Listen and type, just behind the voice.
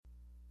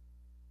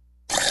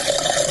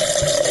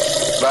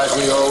like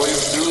we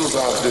always do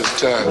about this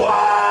time.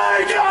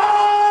 Wake up!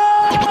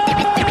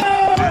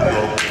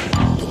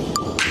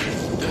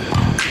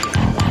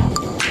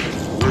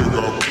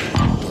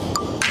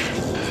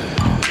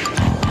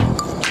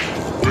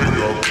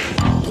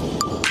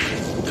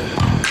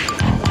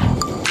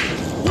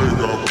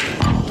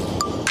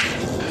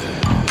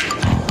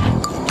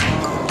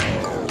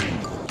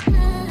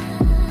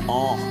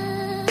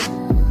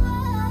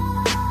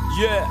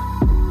 Yeah.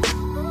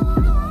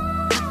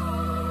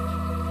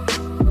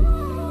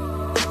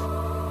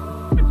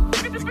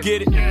 You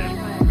get it? I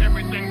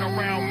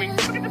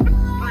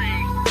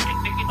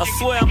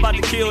swear I'm about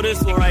to kill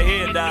this one right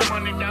here, Doc.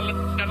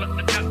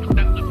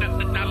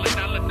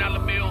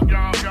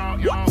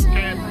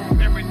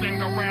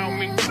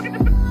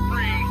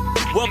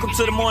 Welcome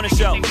to the morning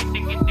show.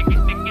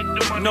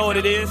 You know what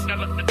it is?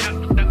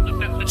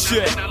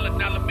 Shit.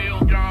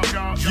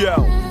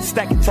 Yo,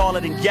 stacking taller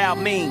than Yao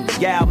Ming.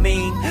 Yao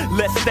Ming,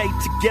 let's stay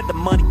together,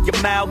 money,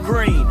 your mouth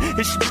green.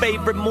 It's your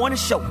favorite morning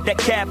show, that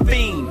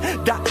caffeine.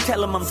 Doc,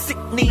 tell him I'm sick,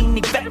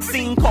 need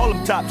vaccine, call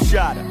him top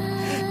shotter.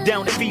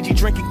 Down in Fiji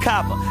drinking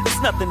kava. It's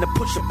nothing to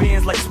push your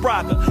bands like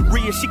Spraga.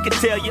 Rhea, she can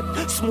tell you,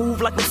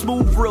 smooth like I'm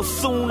smooth real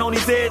soon. On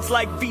his heads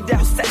like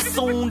Vidal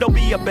Sassoon. Don't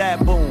be a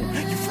baboon,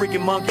 you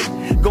freaking monkey.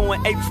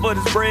 Going apes for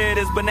this bread,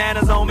 there's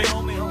bananas on me.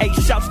 8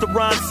 shouts to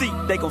Ron C,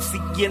 they gon' see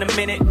you in a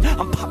minute.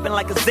 I'm popping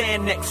like a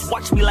Xanax,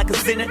 watch me like a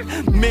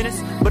Zenith.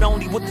 Menace, but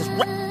only with this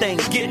rap thing,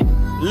 get it,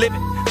 live it.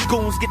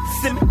 Goons get the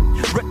simmer,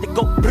 rep to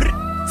go brrr,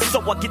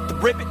 so I get the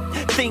ribbit.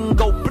 Thing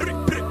go brrr,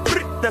 brrr,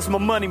 brrr, that's my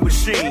money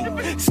machine.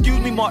 Excuse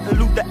me, Martin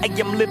Luther, hey,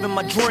 I'm living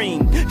my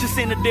dream. Just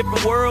in a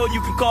different world,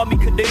 you can call me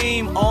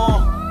Kadeem,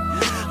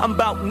 I'm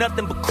about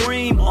nothing but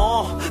cream,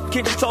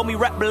 Kendrick told me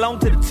rap belong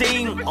to the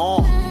team,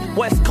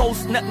 West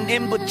Coast, nothing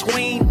in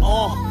between,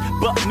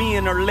 But me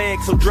and her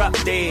legs, so drop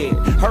dead.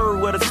 Heard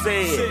what I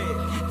said.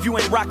 If you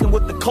ain't rocking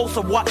with the coast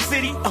of Watt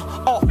City,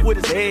 off with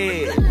his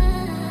head.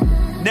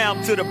 Now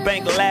I'm to the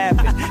bank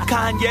laughing.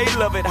 Kanye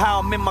love it how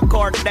I'm in my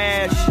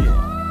Kardashian.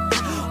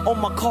 On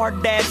my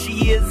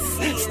Kardashian,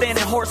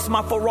 standing horse,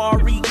 my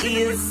Ferrari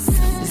is.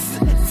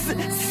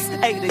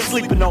 Hey, they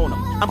sleeping on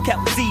him. I'm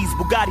counting Z's,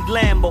 Bugatti,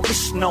 Lambo,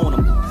 ishing on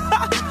him.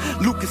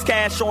 Lucas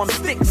Cash on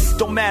sticks,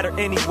 don't matter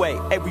anyway.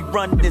 Hey, we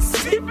run this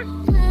shit.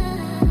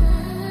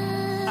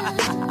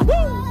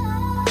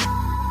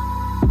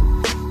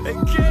 They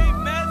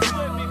can't mess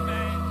with me,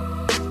 man.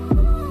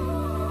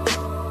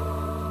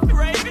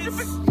 Ravens.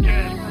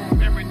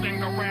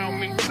 Everything around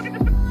me.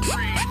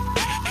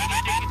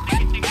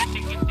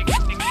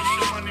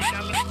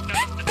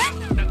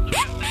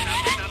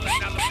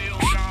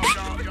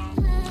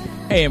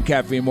 AM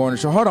Caffeine Morning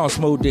Show. Hold on,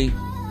 Smooth D.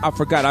 I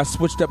forgot. I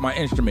switched up my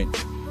instrument.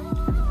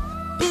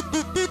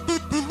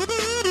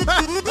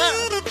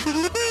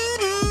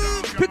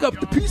 Pick up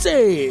the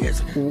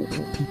pieces.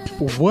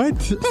 What?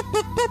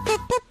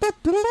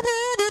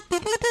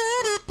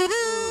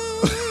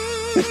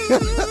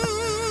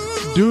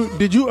 Dude,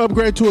 did you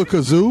upgrade to a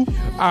kazoo?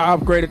 I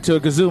upgraded to a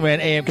kazoo, man.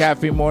 AM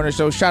Caffeine Morning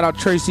Show. Shout out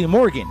Tracy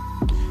Morgan.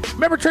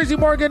 Remember Tracy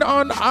Morgan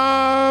on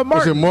Martin?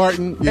 Was it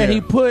Martin? Yeah. And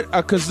he put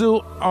a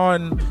kazoo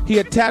on, he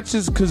attached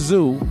his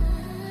kazoo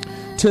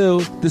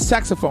to the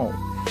saxophone.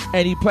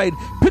 And he played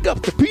Pick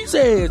Up the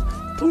Pieces.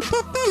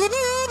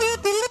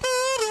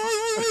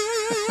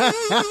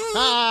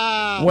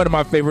 One of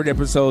my favorite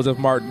episodes of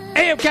Martin.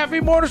 AM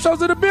Caffeine Morning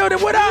Show's in the building.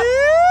 What up?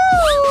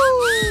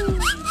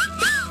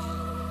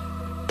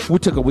 We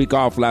took a week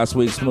off last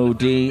week, Smooth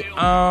D.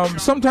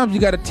 Sometimes you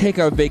got to take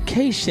a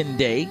vacation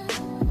day.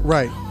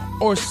 Right.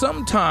 Or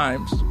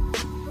sometimes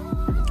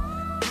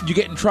you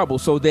get in trouble,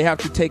 so they have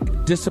to take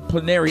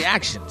disciplinary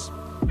actions.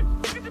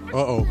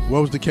 Uh-oh.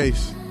 What was the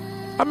case?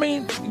 I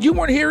mean, you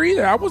weren't here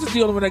either. I wasn't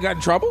the only one that got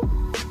in trouble.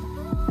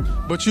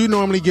 But you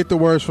normally get the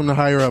words from the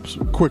higher-ups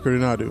quicker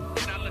than I do.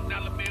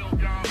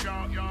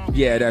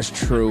 Yeah, that's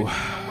true.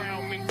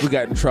 We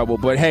got in trouble,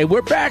 but hey,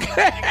 we're back.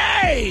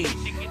 Hey!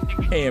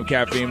 AM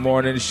Caffeine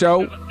Morning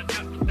Show.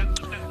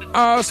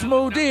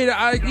 Smooth D,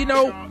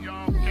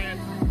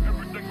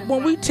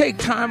 when we take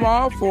time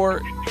off,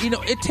 or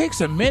it takes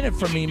a minute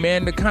for me,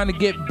 man, to kind of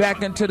get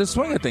back into the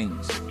swing of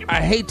things.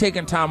 I hate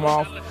taking time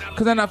off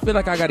because then I feel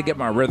like I got to get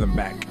my rhythm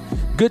back.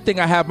 Good thing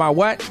I have my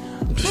what?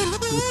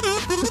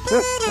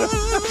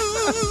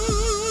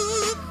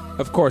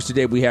 Of course,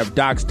 today we have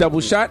Doc's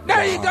Double Shot.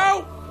 There you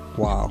go.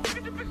 Wow.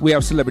 We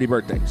have celebrity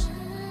birthdays.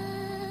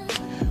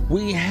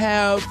 We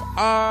have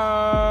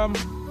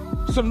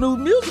some new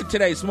music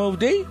today, Smooth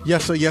D.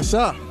 Yes, sir. Yes,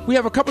 sir. We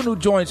have a couple new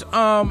joints.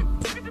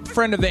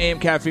 Friend of the AM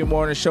Caffeine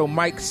Morning Show,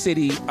 Mike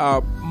City,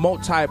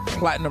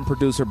 multi-platinum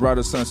producer, brought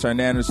us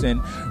Sunshine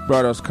Anderson,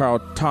 brought us Carl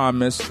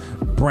Thomas,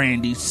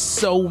 Brandy.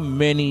 So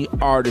many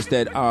artists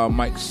that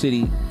Mike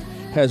City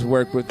has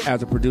worked with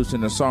as a producer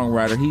and a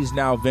songwriter. He's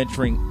now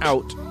venturing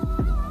out.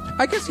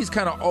 I guess he's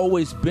kind of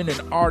always been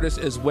an artist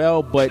as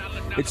well, but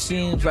it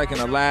seems like in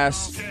the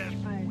last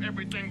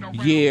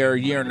year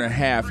and a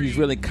half, he's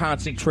really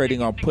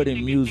concentrating on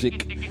putting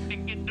music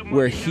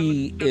where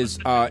he is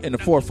in the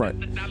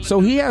forefront. So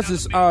he has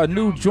this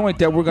new joint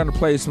that we're going to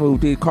play,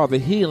 Smooth D, called The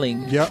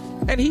Healing. Yep.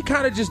 And he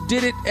kind of just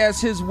did it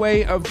as his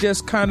way of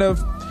just kind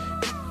of,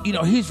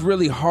 he's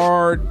really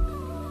hard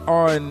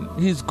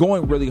he's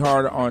going really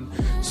hard on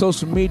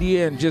social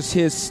media and just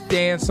his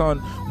stance on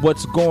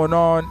what's going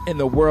on in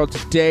the world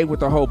today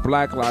with the whole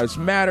Black Lives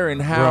Matter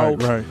and how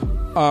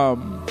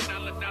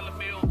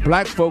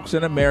black folks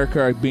in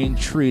America are being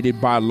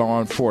treated by law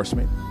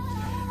enforcement.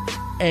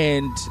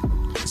 And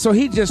so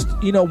he just,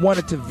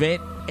 wanted to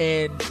vent,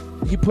 and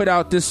he put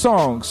out this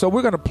song. So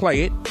we're going to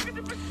play it.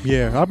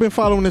 Yeah, I've been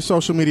following his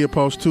social media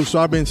posts too. So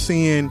I've been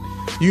seeing,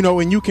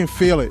 and you can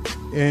feel it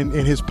in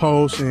his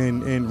posts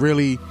and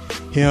really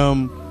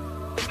him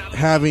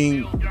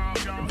having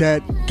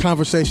that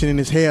conversation in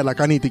his head, like,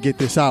 I need to get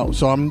this out.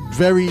 So I'm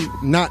very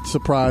not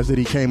surprised that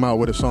he came out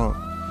with a song.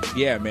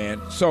 Yeah,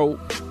 man. So,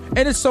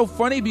 and it's so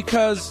funny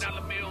because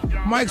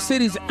Mike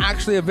City's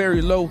actually a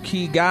very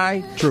low-key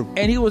guy. True.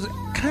 And he was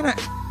kind of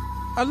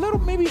a little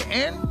maybe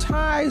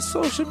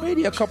anti-social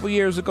media a couple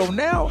years ago.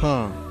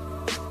 Now,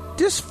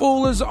 this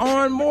fool is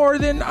on more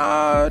than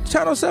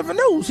Channel 7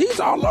 News.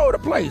 He's all over the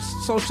place.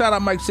 So shout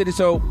out Mike City.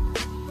 So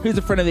he's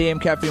a friend of the AM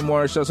Caffeine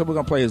Morning Show, so we're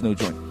going to play his new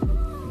joint.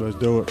 Let's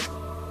do it.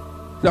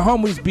 The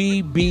homies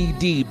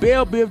BBD.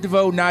 Bell Biv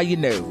DeVoe, now you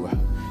know.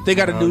 They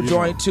got a new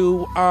joint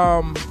too.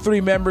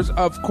 3 members,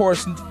 of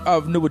course,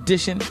 of New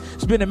Edition.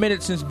 It's been a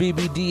minute since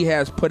BBD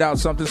has put out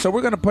something, so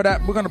we're gonna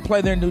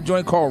play their new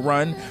joint called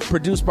Run,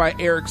 produced by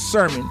Eric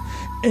Sermon,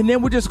 and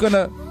then we're just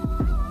gonna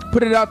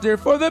put it out there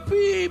for the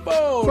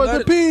people.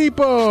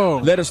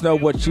 Let us know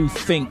what you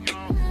think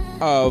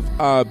of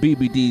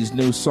BBD's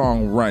new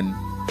song Run.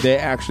 They're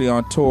actually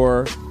on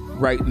tour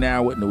right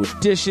now with New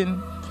Edition.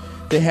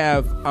 They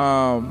have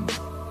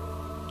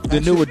the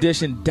New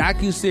Edition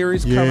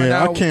docuseries coming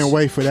out. I can't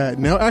wait for that.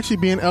 And they'll actually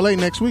be in LA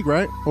next week,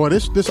 right? Or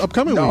this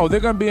upcoming week. No, they're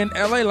going to be in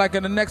LA like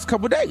in the next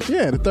couple of days.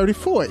 Yeah, the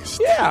 34th.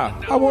 Yeah,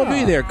 I won't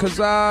be there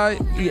because, I'll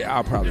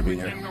probably be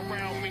there.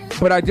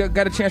 But I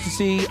got a chance to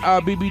see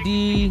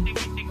BBD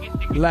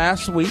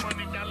last week.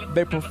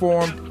 They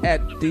performed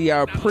at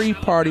the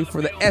pre-party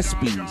for the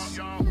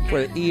ESPYs,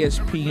 for the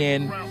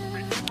ESPN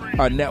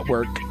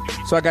network.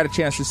 So I got a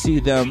chance to see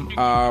them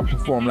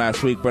perform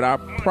last week, but I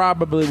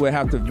probably will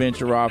have to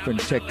venture off and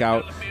check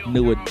out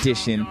New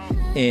Edition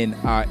in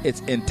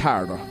its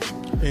entirety.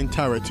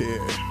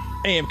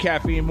 AM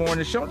Caffeine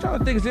Morning Show. I'm trying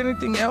to think, is there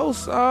anything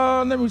else?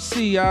 Let me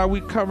see.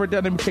 We covered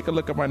that. Let me take a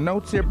look at my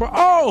notes here. But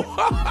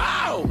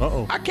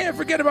I can't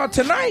forget about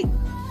tonight.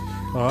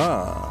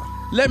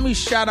 Let me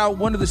shout out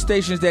one of the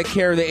stations that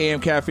carry the AM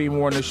Caffeine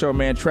Morning Show,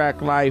 man,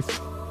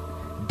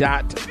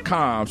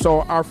 TrackLife.com.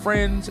 So our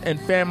friends and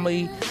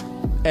family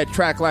at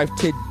Track Life,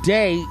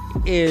 today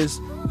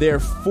is their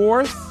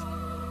 4th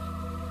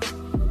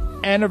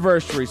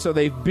anniversary. So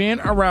they've been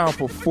around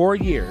for 4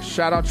 years.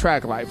 Shout out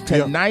Track Life.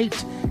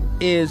 Tonight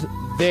is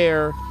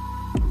their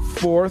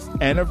 4th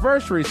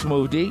anniversary,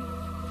 Smooth D.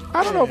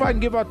 I don't know if I can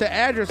give out the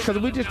address because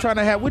we just trying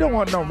to we don't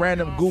want no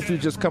random goofy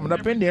just coming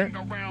up in there.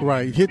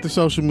 Right. Hit the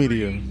social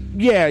media.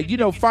 Yeah,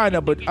 find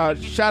them. But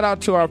shout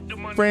out to our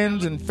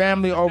friends and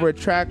family over at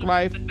Track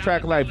Life,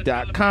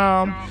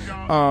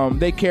 TrackLife.com.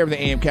 They carry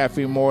the AM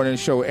Caffeine Morning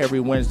Show every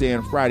Wednesday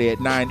and Friday at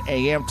 9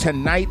 a.m.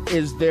 Tonight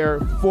is their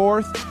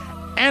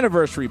 4th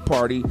anniversary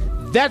party.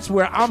 That's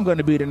where I'm going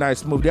to be tonight,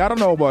 Smoothie. I don't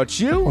know about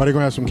you. Are they going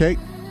to have some cake?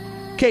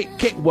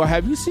 Cake. Well,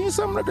 have you seen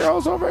some of the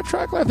girls over at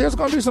Track Life? There's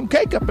going to be some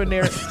cake up in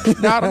there.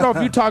 Now, I don't know if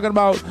you're talking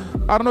about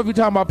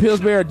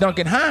Pillsbury or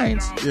Duncan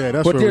Hines. Yeah,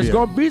 that's but where there's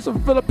going to be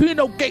some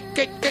Filipino cake.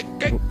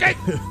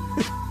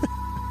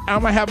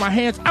 I'm going to have my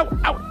hands out.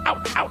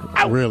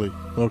 Really?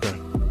 Okay.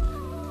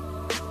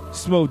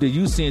 Smooth, did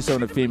you seen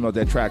some of the females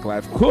at Track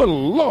Life? Good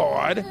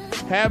Lord,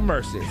 have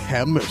mercy.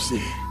 Have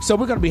mercy. So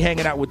we're going to be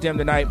hanging out with them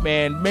tonight,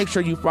 man. Make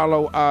sure you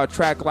follow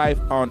Track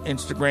Life on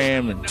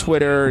Instagram and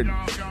Twitter. And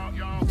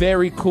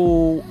very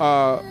cool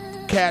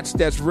cats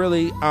that's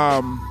really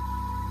trying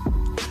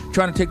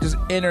to take this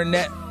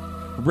internet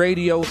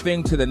radio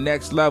thing to the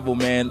next level,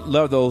 man.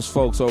 Love those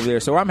folks over there.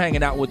 So I'm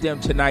hanging out with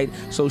them tonight.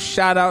 So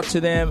shout out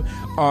to them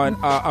on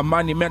a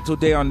monumental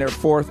day on their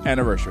 4th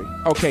anniversary.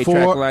 Okay,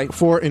 Track Life.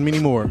 4 and many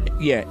more.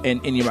 Yeah,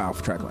 and in your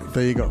mouth, Track Life.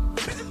 There you go.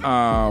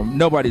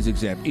 Nobody's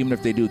exempt, even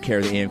if they do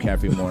carry the AM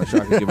Caffeine Morning Show.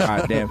 I can give a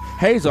hot damn.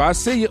 Hazel, I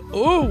see you.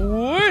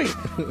 Ooh, wait.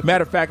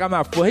 Matter of fact, I'm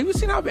not full. Have you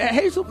seen how bad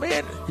Hazel,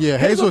 man? Yeah,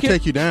 Hazel will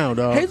take you down,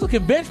 dog. Hazel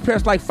can bench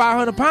press like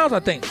 500 pounds, I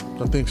think.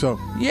 I think so.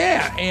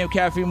 Yeah, AM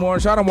Caffeine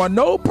Morning Show. I don't want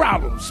no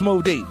problem.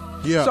 Smooth D.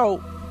 Yeah. So,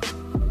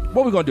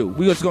 what we going to do?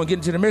 We just going to get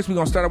into the mix. We're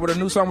going to start out with a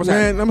new song. What's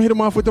happening? I'm going to hit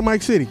him off with the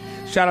Mike City.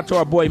 Shout out to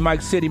our boy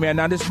Mike City, man.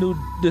 Now, this new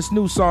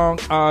song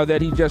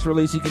that he just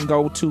released, he can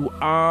go to,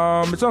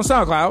 it's on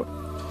SoundCloud.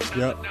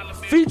 Yep.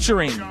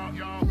 Featuring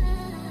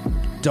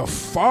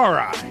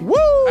Defari. Woo!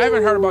 I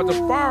haven't heard about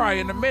Defari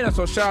in a minute,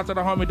 so shout out to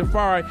the homie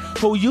Defari,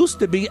 who used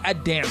to be a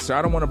dancer.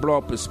 I don't want to blow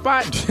up his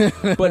spot,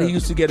 but he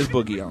used to get his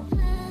boogie on.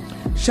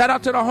 Shout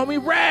out to the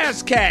homie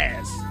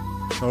Razkaz.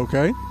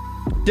 Okay.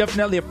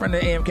 Definitely a friend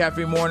of the AM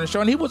Caffeine Morning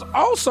Show, and he was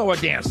also a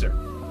dancer.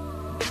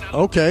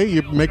 Okay,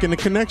 you're making the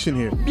connection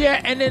here.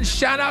 Yeah, and then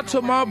shout out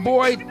to my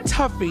boy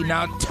Tuffy.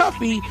 Now,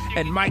 Tuffy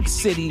and Mike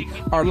City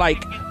are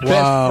like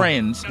best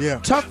friends. Yeah.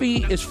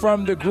 Tuffy is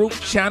from the group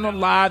Channel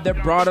Live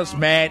that brought us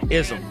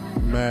Mad-ism.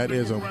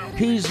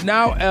 He's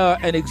now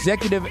an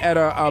executive at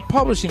a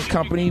publishing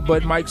company,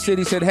 but Mike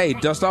City said, hey,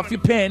 dust off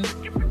your pen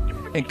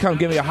and come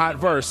give me a hot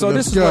verse. So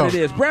this is what it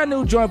is. Brand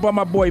new joint by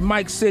my boy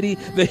Mike City,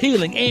 The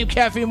Healing, AM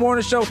Caffeine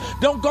Morning Show.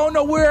 Don't go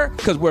nowhere,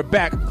 because we're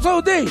back.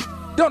 So D,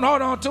 don't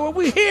hold on to it.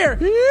 We here.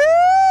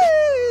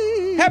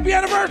 Yay! Happy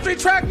anniversary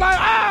track line.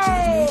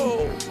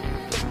 Oh!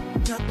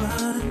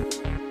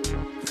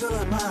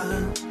 Color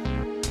my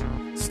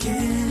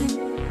skin.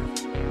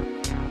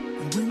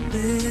 And when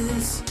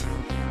this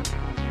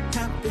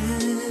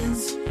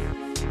happens,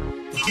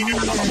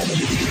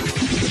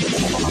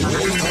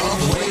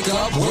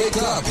 Wake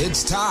up.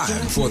 It's time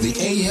for the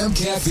AM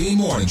Caffeine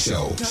Morning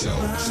Show.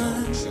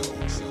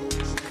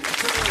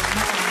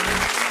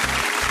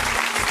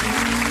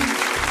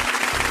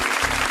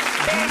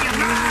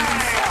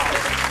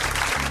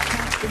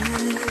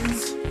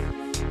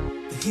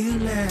 the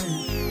healing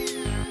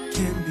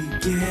can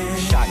begin.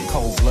 Shot in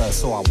cold blood,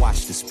 so I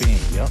watched the spin.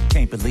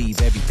 Can't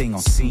believe everything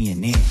on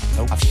CNN.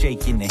 I've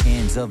shaken the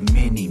hands of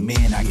many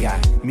men. I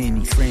got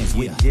many friends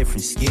with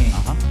different skin.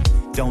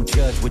 Don't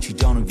judge what you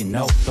don't even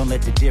know. Don't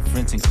let the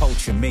difference in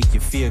culture make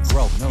your fear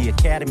grow. The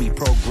academy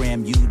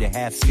program you to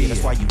have fear.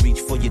 That's why you reach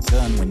for your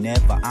gun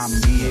whenever I'm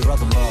near.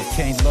 Brother love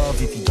can't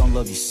love if you don't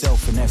love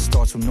yourself. And that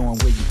starts from knowing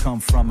where you come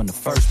from in the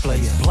first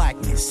place.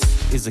 Blackness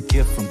is a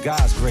gift from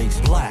God's grace.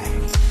 Black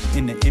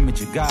in the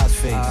image of God's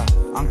face.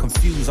 I'm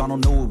confused, I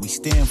don't know what we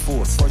stand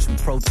for. First we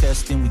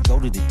protest, then we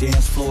go to the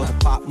dance floor to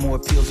pop more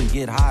pills and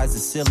get high as the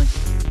ceiling.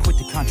 Quit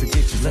the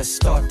contradictions, let's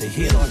start the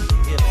healing.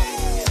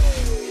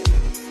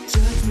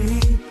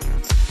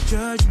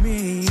 Judge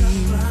me,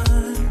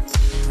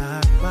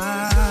 not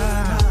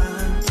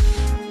mine.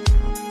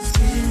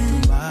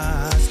 Skin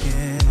by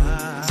skin.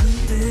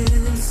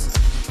 This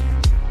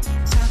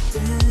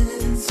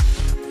happens.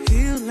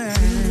 Healing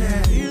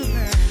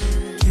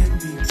can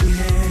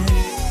begin.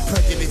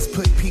 Prejudice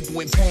put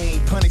people in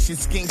pain. Punishing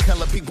skin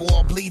color, people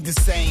all bleed the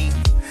same.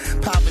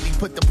 Poverty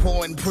put the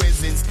poor in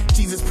prisons.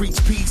 Jesus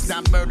preached peace,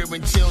 not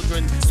murdering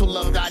children. So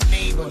love thy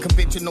neighbor,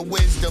 conventional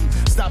wisdom.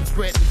 Stop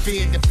spreading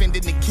fear,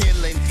 defending the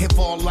killing. If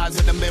all lives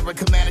in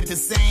America mattered the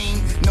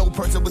same, no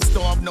person would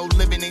starve, no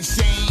living in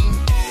shame.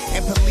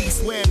 And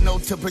police wear no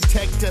to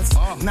protect us,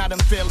 not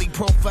unfairly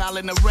profile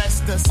and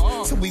arrest us.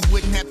 So we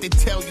wouldn't have to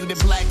tell you that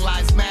black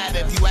lives matter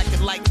if you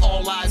acted like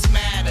all lives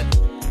matter.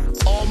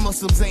 All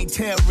Muslims ain't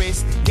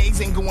terrorists.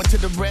 Gays ain't going to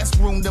the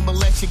restroom to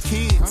molest your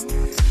kids.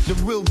 The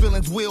real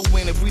villains will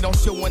win if we don't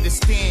show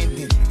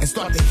understanding and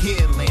start the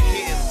healing.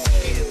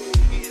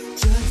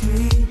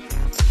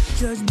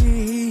 Judge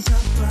me,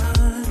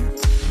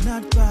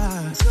 not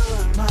by color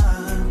of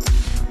my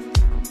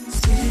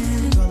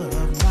skin, color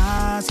of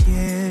my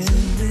skin.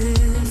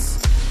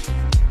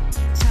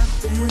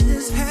 When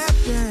this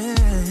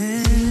happens,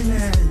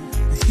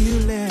 the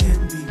healing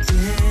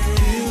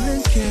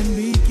can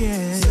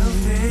begin.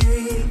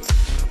 Self-hate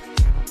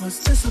must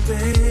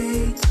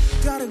disobey.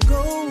 Gotta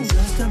go,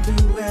 let's come to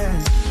where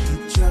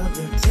each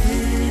other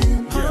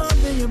in.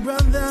 Harming your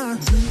brother.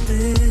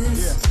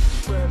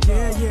 When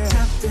this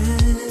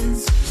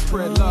happens,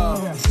 spread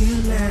love.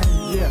 Healing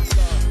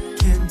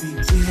can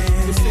begin.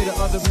 They say the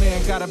other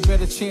man got a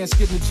better chance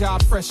getting a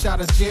job fresh out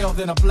of jail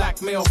than a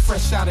black male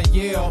fresh out of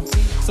Yale.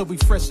 So we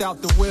fresh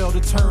out the well to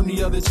turn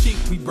the other cheek.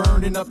 We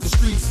burning up the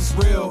streets, it's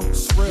real.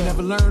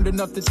 Never learned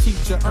enough to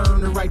teach or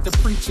earn the right to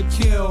preach or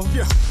kill.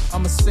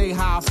 I'ma say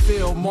how I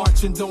feel,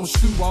 marching don't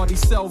shoot. All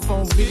these cell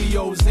phone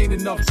videos ain't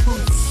enough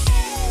proof.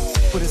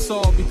 But it's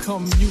all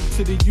become mute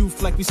to the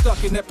youth, like we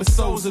stuck in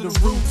episodes of The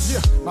Roots.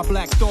 My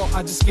black thought,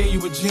 I just gave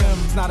you a gem.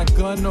 Not a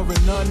gun or a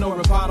nun or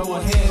a bottle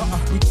of hen.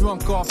 We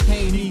drunk off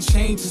pain, need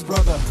changes,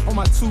 brother. On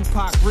my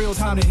Tupac, real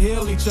time to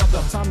heal each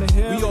other.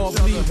 We all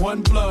bleed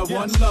one blood,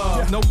 one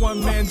love. No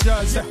one man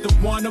judge except the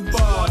one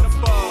above.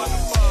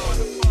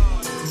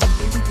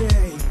 Every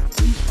day,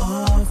 we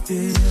all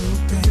feel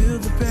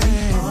the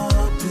pain. We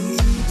all bleed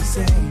the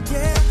same.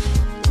 Yeah,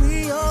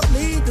 we all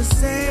bleed the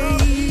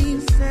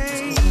same.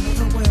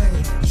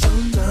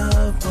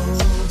 Love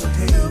over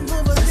hate.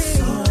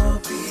 Let's all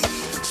be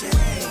the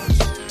change.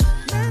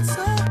 Let's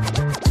all.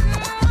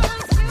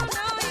 You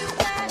know you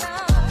better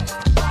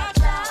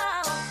watch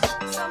out.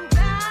 Some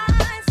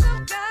guys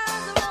won't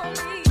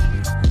be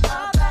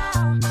about that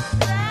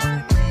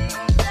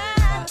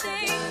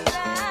thing.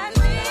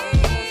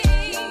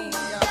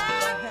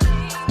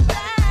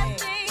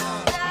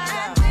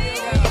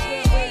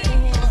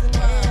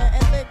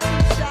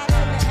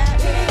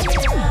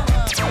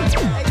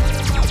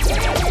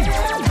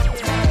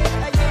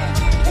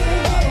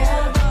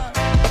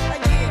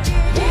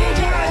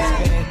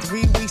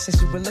 Since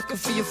you were looking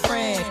for your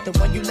friend, the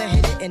one you let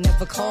hit it and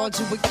never called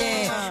you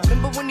again.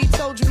 Remember when he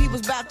told you he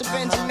was about to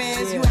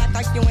Benjamins? You act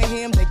like you ain't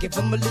him, they give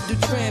him a little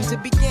trim to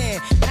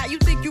begin. Now you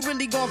think you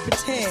really gon'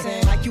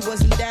 pretend like you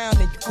wasn't down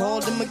and you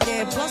called him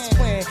again. Plus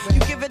when you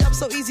give it up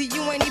so easy,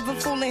 you ain't even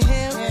fooling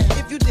him.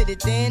 If you did it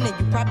then you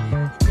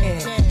probably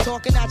can.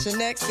 Talking out your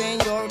neck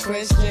saying you're a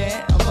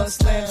Christian, a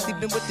Muslim,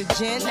 sleeping with the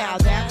gin. Now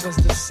that was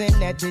the sin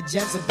that did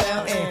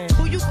Jezebel in.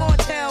 Who you gonna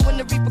tell when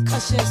the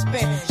repercussions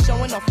spin?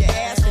 Showing off your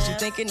ass cause you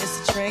thinking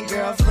it's a trend,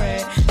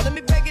 girlfriend. Let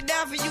me break it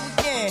down for you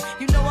again.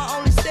 You know I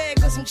only said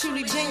cause I'm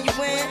truly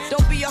genuine.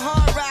 Don't be a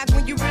hard rock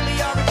when you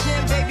really are a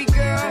gem, baby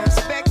girl.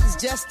 Respect is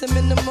just the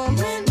minimum.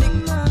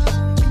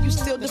 Nigga, you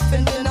still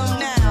defending them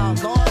now.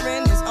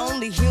 Lauren is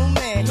only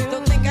human.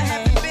 Don't think I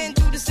haven't been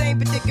through the same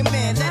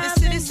predicament. Let it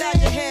sit inside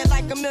your head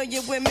like a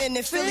million women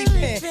in Philly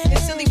pen.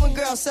 It's silly when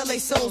girls sell their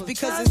souls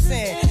because it's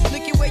sin.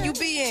 Look at where you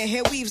be in.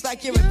 Hair weaves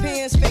like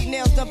Europeans. Fake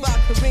nails done by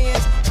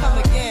Koreans. Come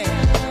again.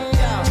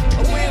 Yo,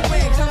 a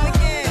win-win. Come again.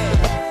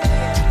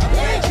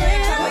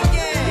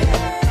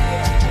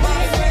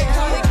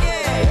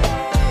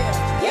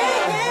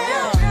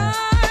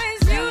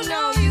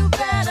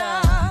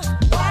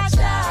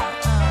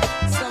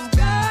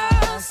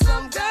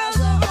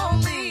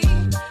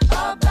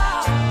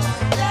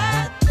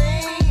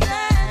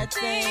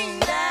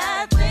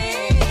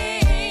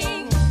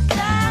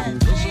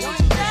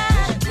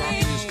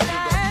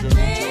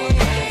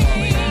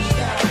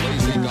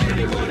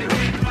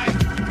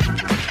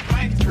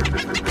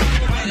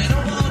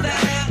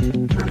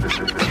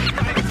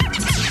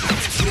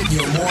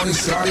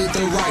 Started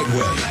the right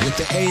way with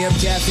the AM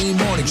Caffeine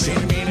Morning Show.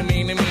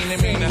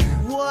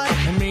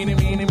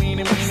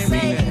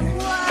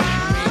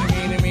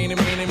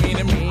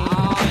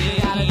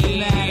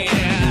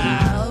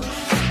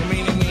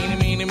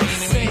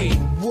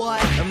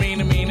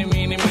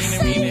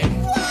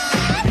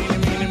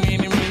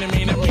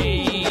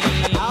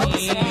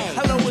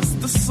 Hello, it's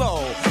the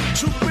soul,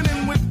 trooping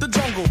in with the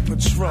jungle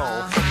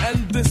patrol.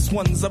 And this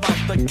one's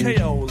about the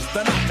KOs,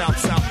 the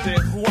knockouts out there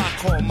who I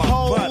call my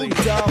buddy.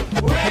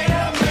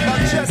 Now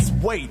just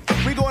wait,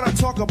 we gonna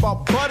talk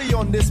about Buddy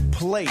on this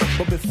plate.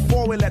 But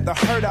before we let the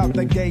herd out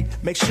the gate,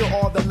 make sure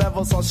all the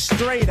levels are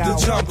straight out.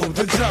 The jungle,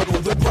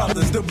 the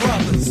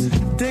brothers.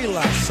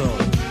 Daylight Soul,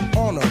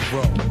 on a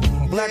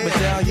roll. Black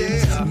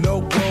medallions,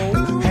 no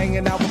gold.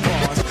 Hanging out with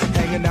bars,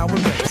 hanging out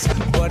with mates.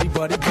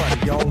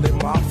 Buddy, all in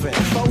my face.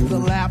 For the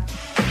lap,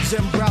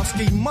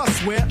 Zembrowski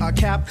must wear a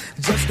cap,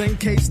 just in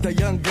case the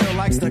young girl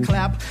likes to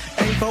clap.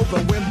 Ain't for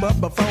the win, but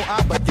before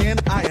I begin,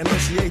 I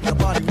initiate the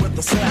body with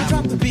the slap.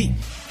 Drop the beat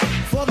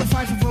for the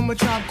fight from a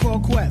Tribe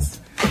Called Quest.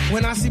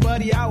 When I see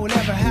Buddy, I will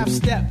never half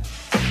step.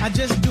 I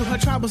just do her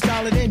tribal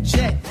style and then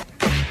jet.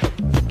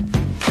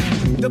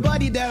 The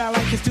Buddy that I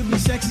like is to be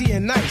sexy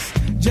and nice,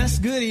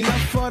 just good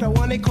enough for the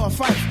one they call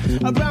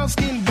Fife. A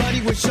brown-skinned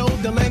Buddy with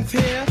shoulder-length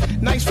hair,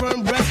 nice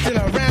firm breast and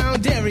a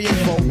round area.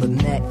 For the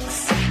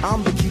next,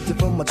 I'm the cutie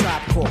from a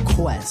Tribe Called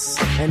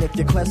Quest. And if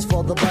your quest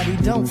for the Buddy,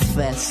 don't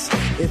fess.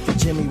 If the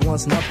Jimmy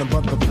wants nothing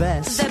but the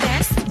best,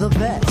 the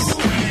best.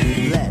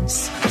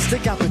 Let's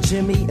stick out the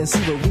Jimmy and see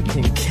what we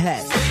can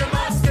catch.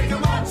 Stick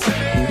 'em up,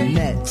 Jimmy.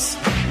 Nets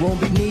won't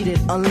be needed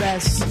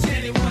unless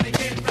Jenny wanna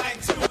get right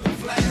to the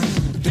flesh.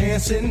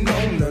 Dancing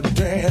on the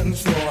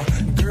dance floor,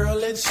 girl,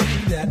 it's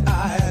you that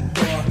I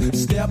adore.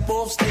 Step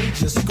off stage,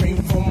 just scream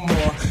for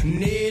more.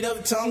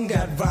 Native tongue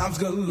got rhymes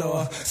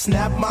galore.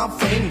 Snap my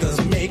fingers,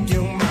 make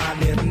you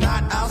mine. If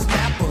not, I'll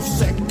snap a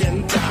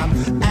second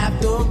time.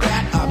 After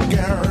that, I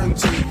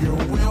guarantee you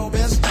will be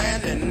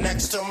standing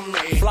next to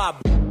me. Fly.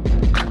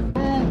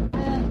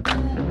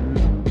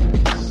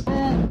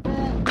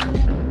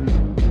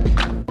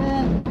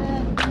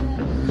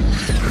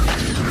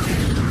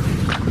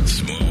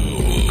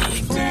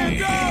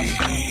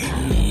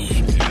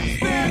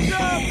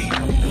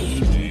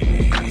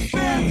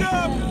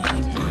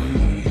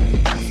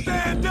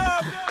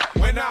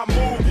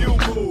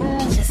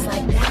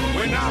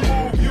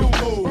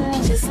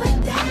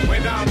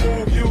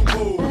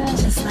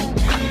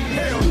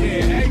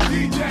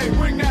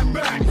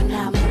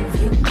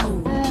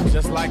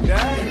 Like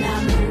that. When I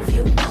move,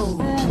 you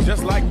move.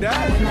 Just like that.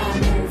 When I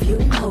move, you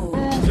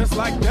move. Just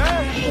like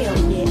that.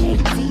 Hell yeah, hey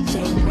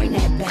DJ, bring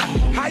that back.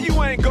 How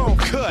you ain't gon'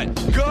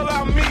 cut? Girl,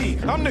 I'm me.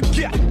 I'm the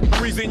cat.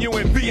 Reason you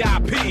in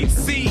VIP.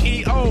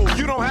 CEO,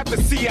 you don't have to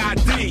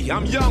CID.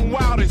 I'm young,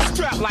 wild, and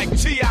strapped like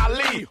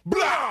G.I.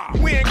 Blah!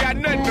 We ain't got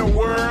nothing to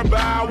worry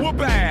about.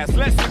 Whoop ass.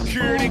 Let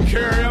security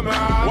carry 'em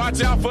out.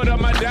 Watch out for the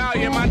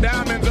medallion. My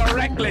diamonds are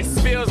reckless.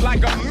 Feels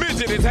like a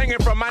midget is hanging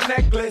from my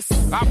necklace.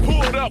 I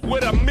pulled up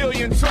with a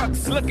million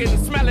trucks. Looking,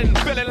 smelling,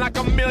 feeling like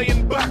 $1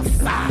 million.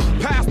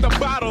 Pass the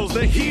bottles,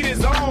 the heat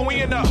is on.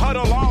 We in the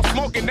huddle, all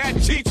smoking that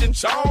Cheech and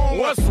Chong.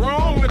 What's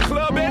wrong? The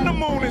club and the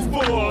moon is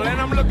full,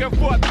 and I'm looking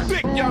for a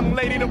thick young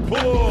lady to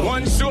pull.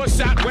 One sure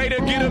shot way to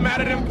get him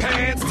out of them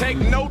pants. Take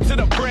note to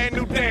the brand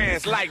new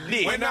dance like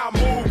this. When I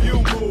move,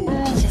 you move.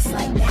 Just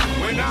like that.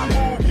 When I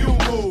move, you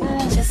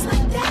move. Just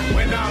like that.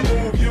 When I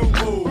move, you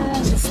move.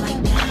 Just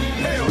like that.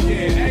 Hell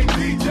yeah, hey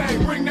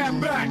DJ, bring that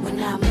back.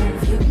 When I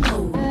move, you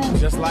move.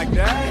 Just like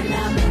that. When I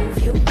move,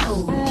 you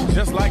move.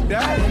 Just like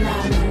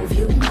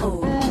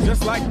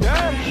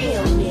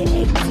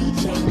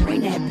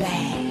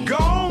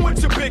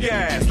your big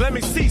ass. Let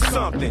me see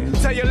something.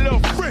 Tell your little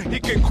friend he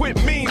can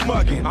quit mean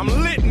mugging. I'm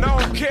lit and I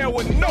don't care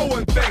what no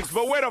one thinks.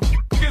 But where the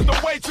is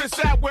the waitress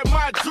at with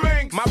my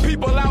drink? My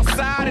people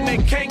outside and they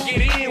can't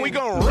get in. We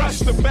gon' rush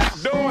the back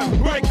door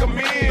and break them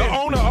in. The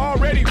owner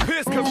already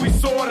pissed cause we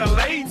sorta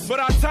late. But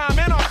our time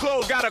and our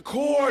clothes gotta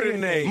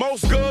coordinate.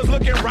 Most girls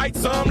looking right,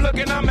 some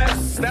looking a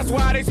mess. That's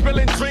why they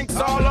spilling drinks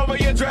all over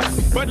your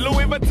dress. But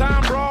Louis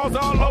Vuitton bras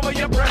all over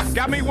your breast.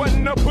 Got me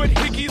wanting to put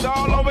hickeys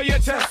all over your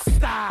chest.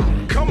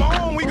 Come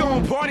on, we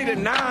gon' party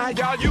tonight.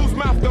 Y'all use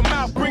mouth to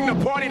mouth, bring the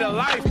party to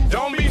life.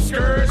 Don't be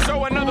scared,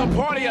 show another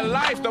party of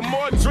life. The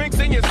more drinks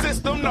in your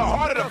system, the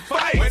harder to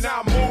fight. When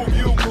I move,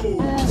 you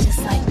move.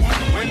 Just like that.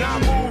 When I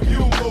move,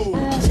 you move.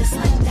 Just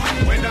like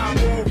that. When I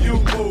move, you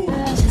move.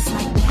 Just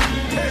like that.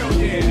 Hell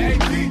yeah, hey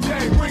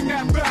DJ, bring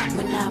that back.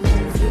 When I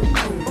move, you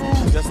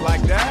move. Just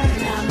like that.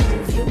 When I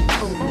move, you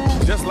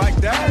move. Just like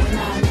that. When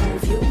I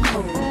move, you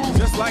move.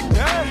 Just like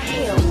that.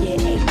 Hell yeah,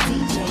 hey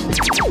DJ.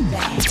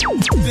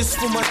 This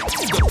for my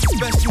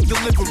special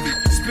delivery.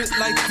 Spit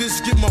like this,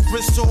 get my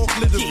wrist all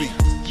glittery.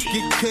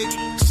 Get cake,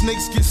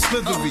 snakes get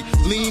slithery.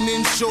 Lean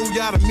in, show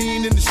y'all the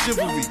mean and the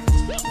chivalry.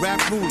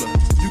 Rap ruler,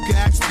 you can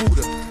ask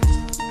Buddha.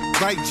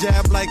 Right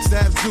jab like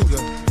Zab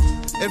Judah.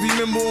 Every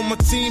member on my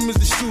team is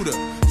a shooter.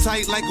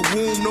 Tight like a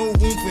womb, no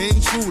room for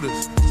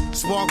intruders.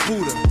 Spark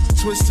Buddha,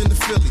 twist in the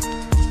Philly.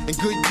 And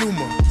good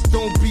humor,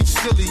 don't be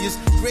silly. It's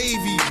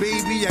gravy,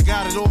 baby, I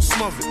got it all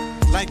smothered.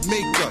 Like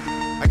makeup,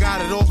 I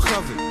got it all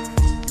covered.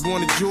 You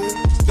want a jewel?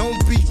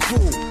 Don't be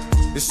cruel.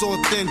 It's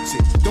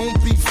authentic. Don't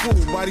be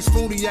fooled by these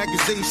phony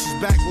accusations,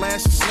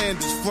 backlash and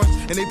slanders, front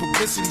and they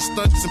publicity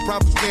stunts and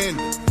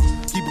propaganda.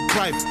 Keep it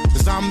private,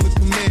 cause I'm the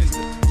commander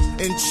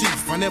in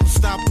chief. I never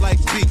stop like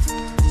beef.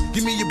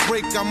 Give me a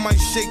break, I might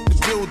shake the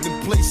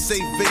building. Play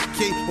safe,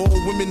 vacate all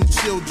women and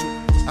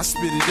children. I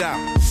spit it out.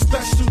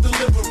 Special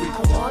delivery. I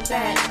want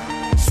that.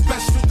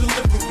 Special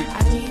delivery.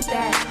 I need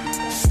that.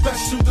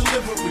 Special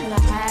delivery. Can I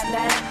have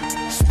that?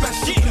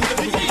 Special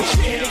delivery.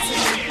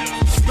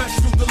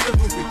 Special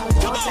delivery. I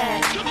want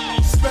that.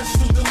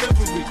 Special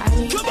delivery. I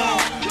need that.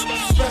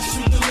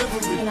 Special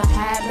delivery. Can I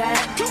have that?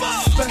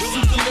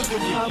 Special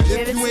delivery.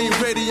 If you ain't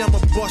ready, I'ma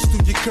bust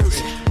through your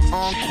curtain.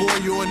 Encore,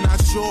 you're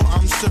not sure,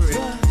 I'm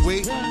certain.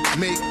 Wait,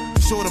 make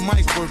sure the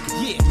mic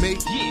working. Make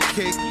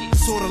cake,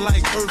 sorta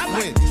like Earth,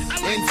 Wind,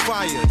 and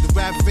Fire. The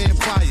rap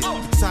vampire.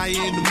 Tire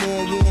in the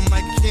morning warm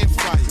like a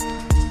campfire.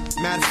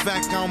 Matter of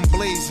fact, I'm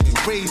blazing,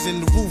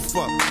 raising the roof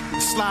up.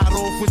 Slide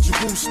off with your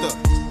rooster.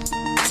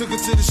 Took her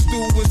to the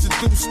stool,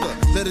 introduced her.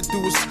 Let her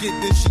do a skit,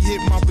 then she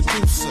hit my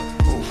producer.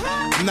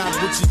 Not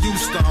what you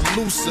used to, I'm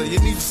looser. You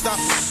need to stop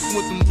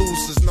with them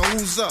losers. Now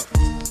who's up?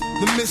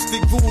 The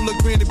mystic ruler,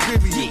 granted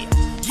period.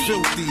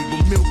 Filthy,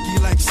 but milky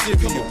like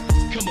cereal.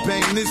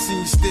 Bang this in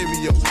your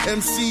stereo.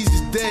 MCs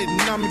is dead,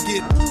 and I'ma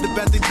get the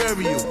bad they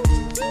burial.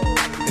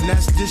 And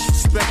that's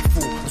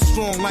disrespectful. I'm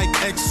strong like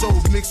XO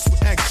mixed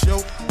with X,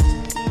 yo.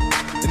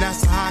 And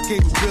that's a high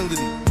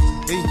capability.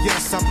 And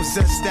yes, I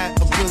possess that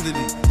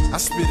ability. I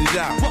spit it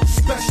out.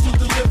 Special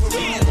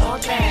delivery.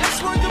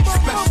 Special delivery.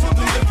 Special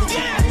delivery.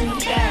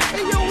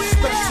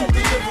 Special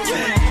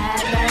delivery.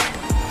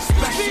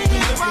 Special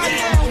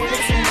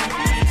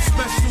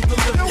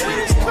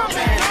delivery.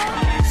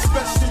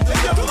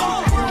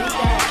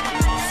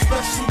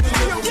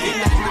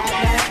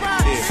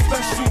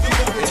 Special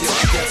delivery.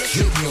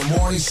 Getting your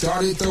morning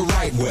started the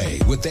right way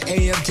with the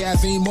AM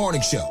Caffeine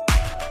Morning Show.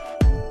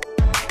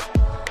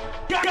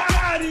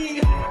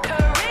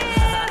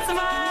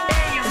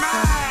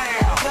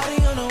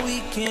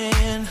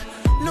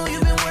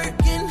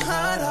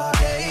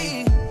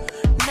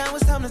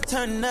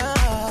 Turn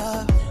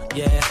up,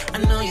 yeah, I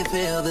know you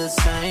feel the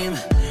same.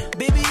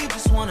 Baby, you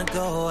just wanna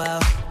go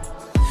out,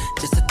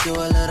 just to do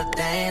a little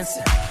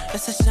dancing.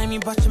 It's a shame you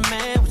brought your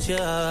man with you.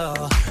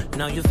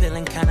 Know you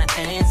feeling kinda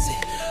antsy.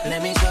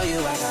 Let me show you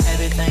I got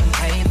everything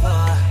paid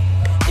for.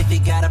 If you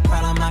got a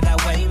problem, I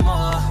got way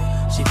more.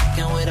 She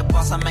fucking with a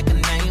boss, I make a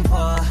name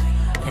for.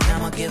 And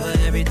I'ma give her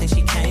everything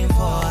she came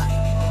for.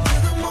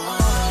 In the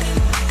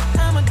morning,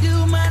 I'ma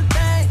do my thing.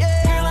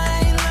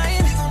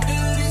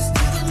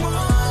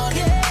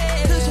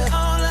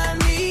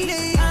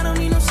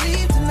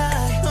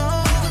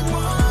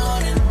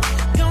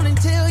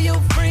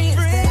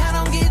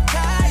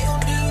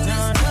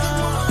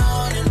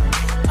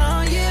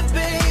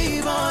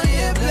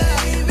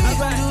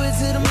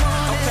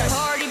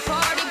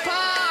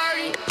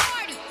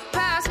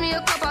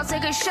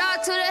 Take a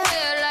shot to the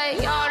head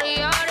like yada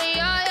yada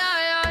yada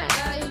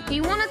yada. He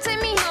wanna take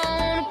me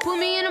home, put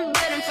me in a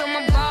bed and feel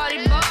my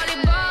body, body,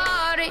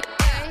 body.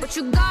 But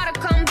you gotta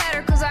come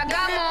better, cause I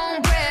got my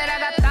own bread. I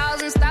got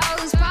thousands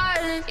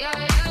piling.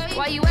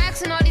 Why you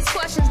asking all these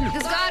questions?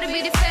 Niggas gotta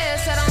be the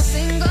feds, said I'm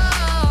single.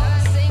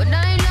 But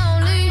I ain't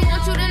lonely,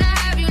 want you then I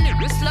have you.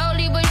 Niggas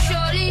slowly but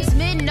surely, it's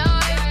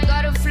midnight.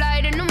 Got a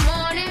flight in the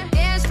morning.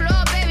 Dance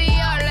floor, baby,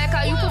 I like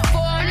how you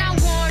perform. I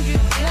warned you,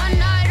 one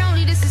night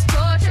only, this is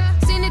torture.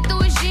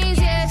 Jeans,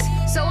 yes,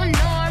 so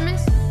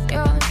enormous,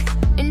 yeah.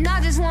 And I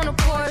just want a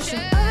portion.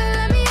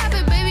 Let me have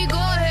it, baby, go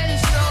ahead and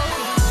show me.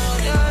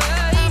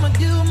 Yeah. I'ma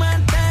do my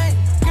thing.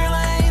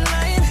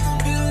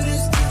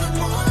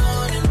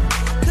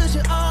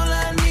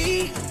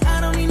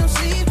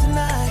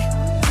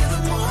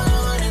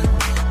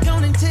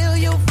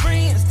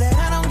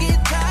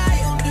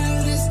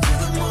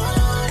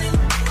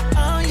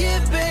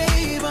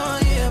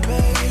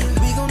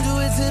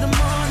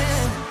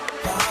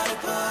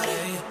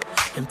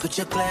 put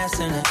your glass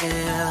in the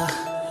air.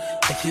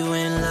 If you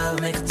in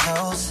love, make a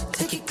toast.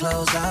 Take your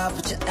clothes off,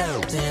 put your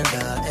elbows in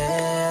the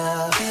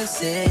air.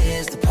 This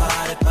is the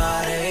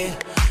party.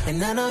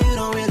 And I know you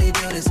don't really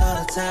do this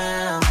all the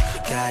time.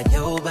 Got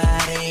your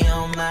body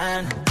on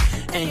mine.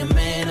 And your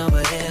man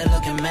over here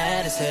looking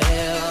mad as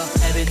hell.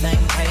 Everything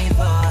paid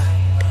for.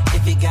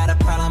 If you got a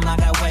problem, I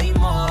got way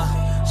more.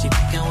 She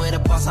fucking with a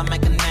boss, I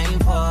make a name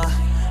for.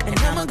 And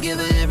I'ma give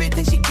her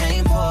everything she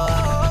came for.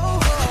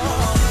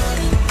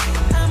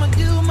 I'ma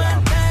do my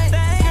thing.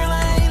 Girl, I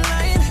ain't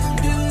lying.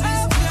 Do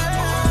this till the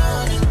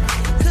morning.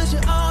 'Cause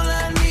you're all I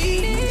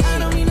need. I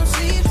don't need no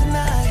sleep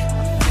tonight.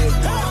 Good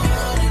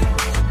morning.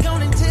 Go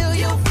and tell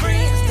your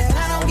friends that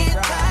I don't get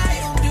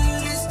tired. Do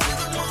this till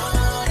the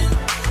morning.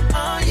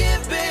 Oh yeah,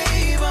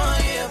 babe.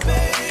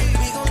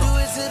 We gon' do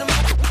it till the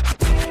morning.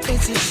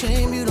 It's a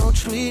shame you don't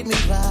treat me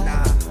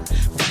right.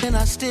 When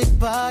I stick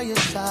by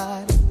your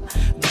side.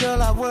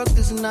 Girl, I work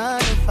this 9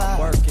 to 5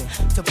 working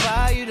to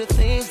buy you the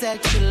things that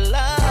you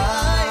like.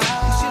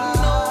 'Cause you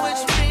know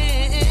it's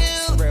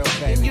real,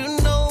 and you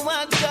know I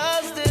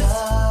does this.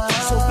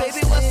 So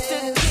baby, what's the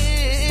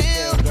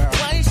deal?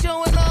 Why you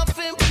showing off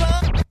in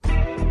public?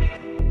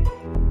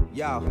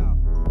 Yo.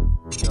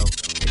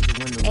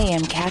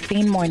 AM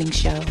Caffeine Morning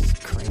Show. It's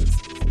crazy.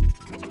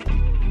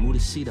 Move the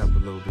seat up a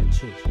little bit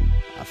too.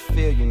 I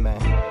feel you,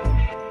 man.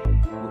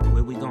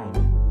 Where we going?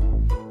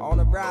 On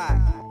the ride.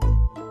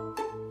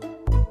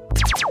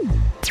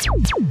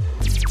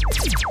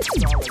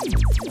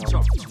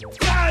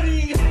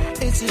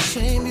 It's a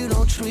shame you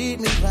don't treat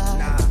me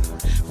right.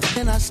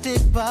 When I stick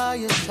by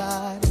your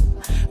side.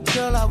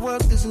 Girl, I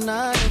work this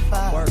 9 to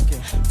 5 working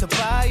to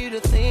buy you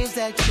the things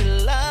that you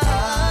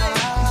like.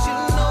 'Cause you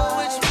know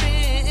it's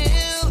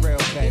real,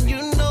 and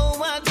you know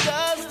I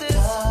does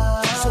this.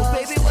 So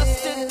baby,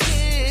 what's the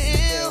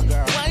deal?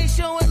 Why you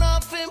showing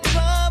off in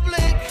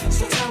public?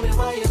 So tell me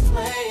why you're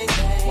playing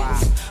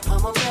games.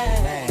 I'm a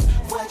man.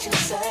 What you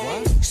say?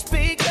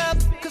 Speak up,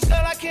 'cause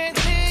girl, I can't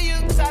hear you.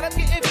 Tired of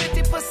getting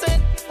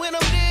 50% when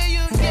I'm near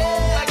you.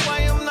 Yeah, like why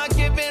I'm not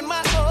giving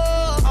my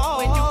all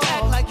when you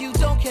act like you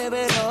don't care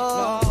at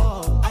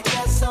all. I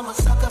guess I'm a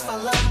sucker for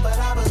love, but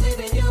I believe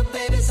in you,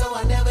 baby, so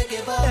I never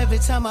give up. Every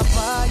time I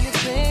buy you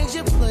things,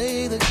 you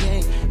play the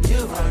game.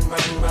 You run,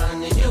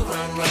 and you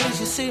run. 'Cause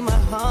you see my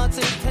heart's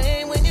in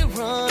pain when you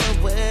run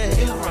away.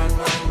 You run,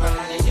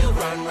 and you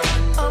run.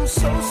 I'm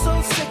so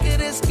sick of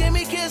this. Give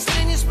me kiss,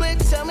 then you split.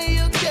 Tell me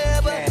you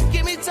care, but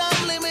give me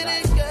time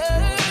limited, girl.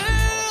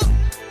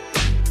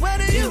 Where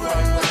do you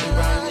run,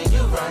 and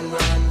you run.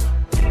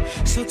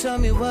 So tell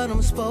me what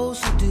I'm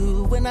supposed to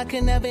do when I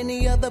can have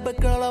any other, but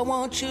girl, I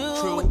want you.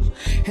 True.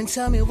 And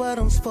tell me what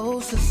I'm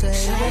supposed to say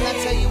when I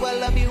tell you I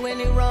love you when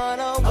you run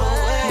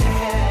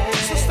away.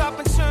 So stop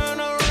and turn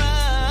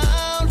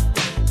around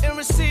and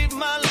receive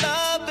my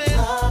loving.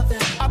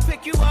 I'll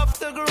pick you off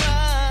the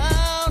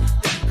ground.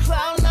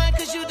 Cloud 9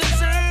 'cause you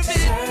deserve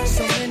it.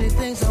 So many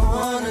things I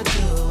wanna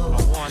do,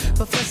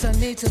 but first I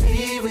need to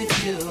be with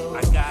you.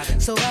 I got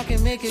it. So I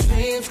can make your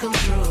dreams come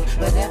true.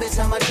 But every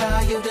time I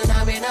try, you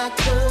deny me not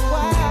cool.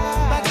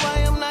 Like why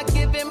I'm not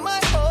giving my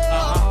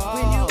all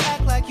when you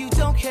act like you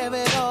don't care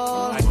at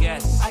all. I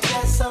guess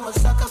I'm a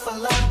sucker for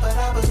love, but I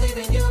believe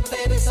in you,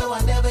 baby, so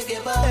I never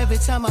give up. Every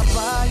time I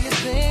buy you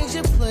things,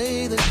 you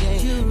play the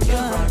game. You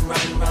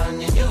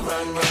run, and you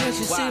run. 'Cause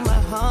you see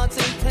my heart's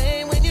in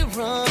pain when you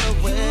run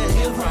away.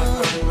 You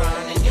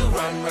run, and you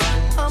run.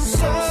 I'm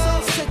so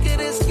sick of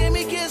this. Give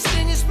me kiss,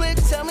 then you split.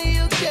 Tell me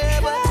you care,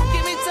 but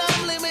give me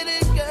time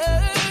limited,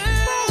 girl.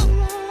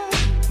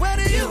 Where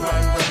do you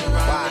run?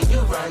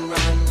 You run.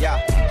 Yeah,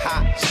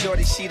 hot.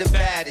 Shorty, she the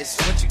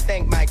baddest. What you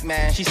think, Mike,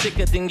 man? She's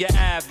sicker than your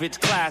average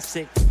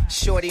classic.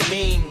 Shorty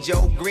mean,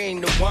 Joe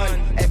Green the one.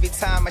 Every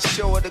time I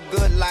show her the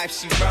good life,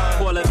 she run.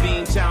 Call her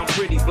Bean Town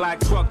pretty, black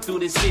truck through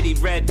the city,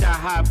 red dye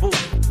high boot,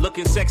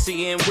 looking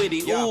sexy and witty.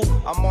 Yo,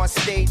 ooh, I'm on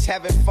stage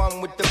having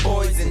fun with the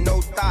boys and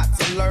no thoughts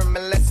and learn my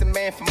lesson,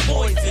 man, from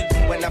poison.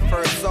 When I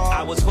first saw her,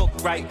 I was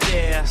hooked right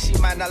there. She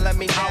might not let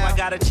me down. How I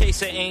gotta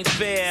chase her ain't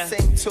fair.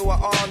 Sing to her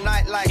all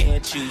night like,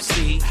 can't you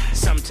see?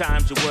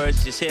 Sometimes your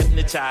words just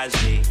hypnotize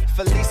me.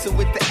 Felisa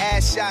with the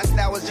ass shots,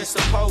 that was just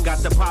a pose. Got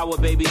the power,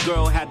 baby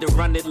girl, had to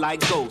run it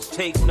like ghosts.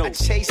 Take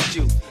notes. I chased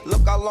you,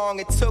 look how long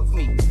it took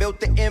me. Built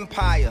the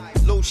empire,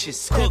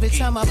 Lucius Cookie. Every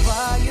time I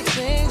buy you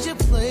things, you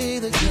play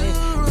the game. You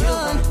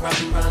run,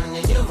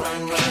 and you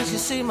run. 'Cause you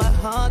see my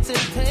heart's in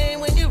pain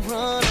when you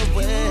run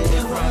away.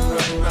 You run,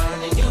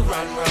 and you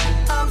run.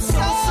 I'm so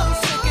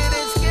sick of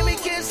this. Give me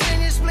kiss,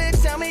 then you split.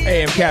 Tell me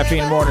AM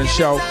Caffeine Morning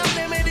Show.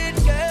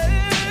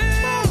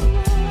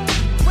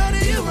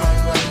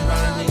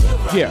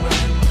 Yeah,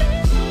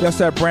 that's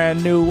that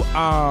brand new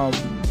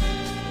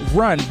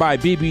Run by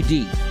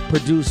BBD,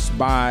 produced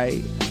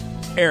by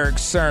Eric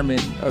Sermon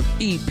of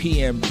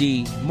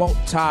EPMD,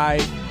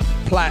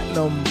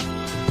 multi-platinum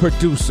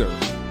producer.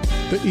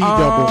 The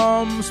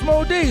E-double.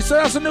 Smo D. So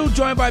that's a new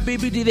joint by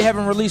BBD. They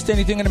haven't released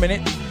anything in a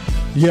minute.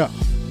 Yeah.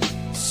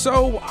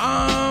 So,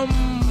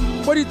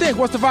 what do you think?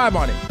 What's the vibe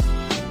on it?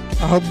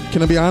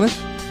 Can I be honest?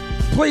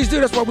 Please do.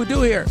 That's what we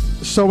do here.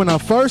 So when I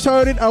first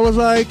heard it, I was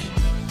like,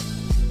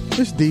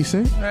 It's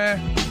decent. Yeah,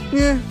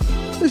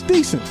 it's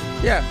decent.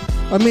 Yeah.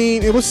 I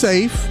mean, it was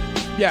safe.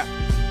 Yeah.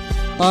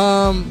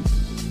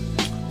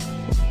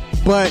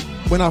 But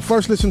when I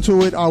first listened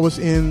to it, I was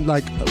in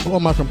like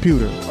on my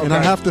computer, and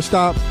I have to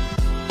stop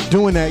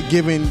doing that.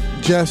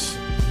 Just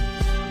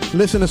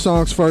listen to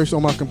songs first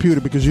on my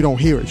computer because you don't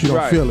hear it, you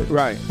don't feel it.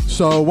 Right.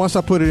 So once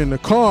I put it in the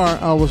car,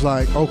 I was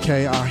like,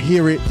 okay, I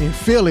hear it and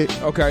feel it.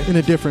 In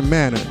a different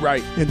manner.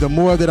 Right. And the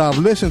more that I've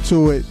listened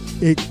to it,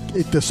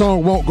 the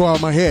song won't go out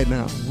of my head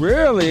now.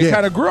 Really? It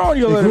kind of grew on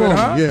you a little bit,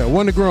 huh? Yeah,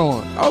 one to grow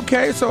on.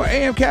 Okay, so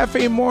AM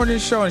Caffeine Morning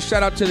Show, and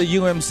shout out to the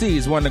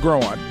UMCs, one to grow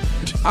on.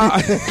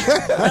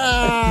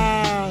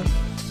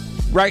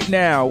 Right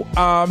now,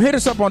 hit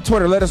us up on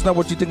Twitter. Let us know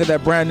what you think of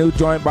that brand new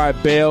joint by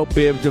Belle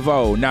Biv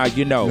DeVoe. Now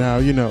you know.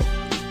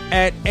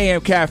 At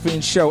AM Caffeine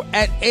Show.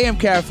 At AM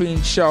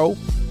Caffeine Show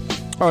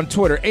on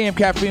Twitter. AM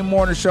Caffeine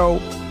Morning Show.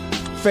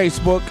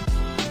 Facebook.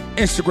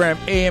 Instagram,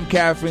 AM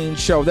Caffeine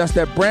Show. That's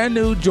that brand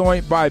new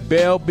joint by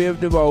Belle Biv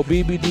DeVoe,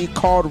 BBD,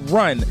 called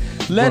Run.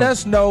 Let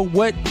us know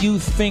what you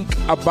think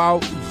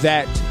about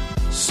that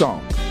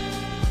song.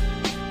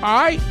 All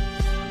right?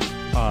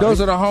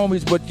 Those are the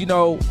homies, but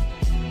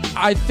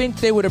I think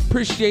they would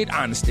appreciate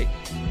honesty.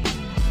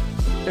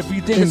 If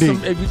you think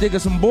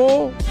it's some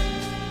bull,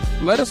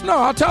 let us know.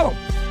 I'll tell them.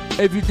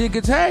 If you think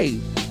it's, hey,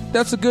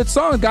 that's a good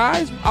song,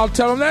 guys, I'll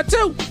tell them that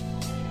too.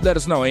 Let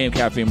us know. AM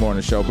Caffeine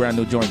Morning Show. Brand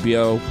new joint,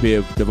 Belle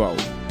Biv DeVoe.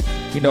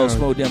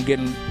 Smoothie, I'm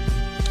getting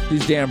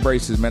these damn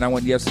braces, man. I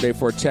went yesterday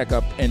for a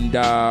checkup, and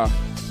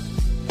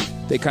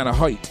they kind of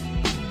hurt.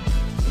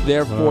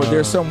 Therefore,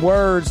 there's some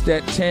words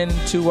that tend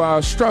to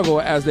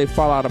struggle as they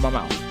fall out of my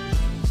mouth.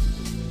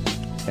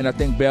 And I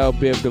think Belle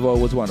Biv DeVoe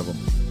was one of them.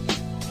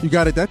 You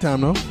got it that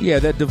time, though? Yeah,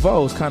 that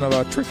DeVoe is kind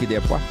of tricky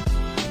there, boy.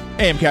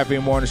 AM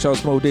Caffeine Morning Show,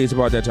 Smooth D. It's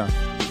about that time.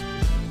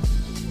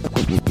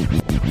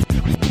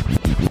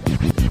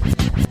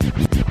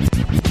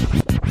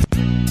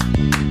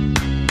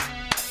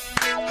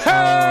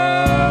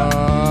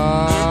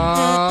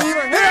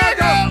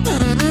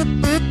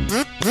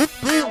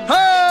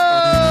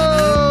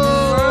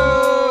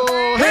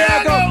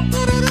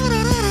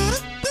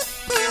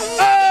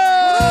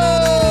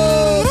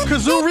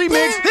 Kazoo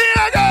remix. Here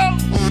I go.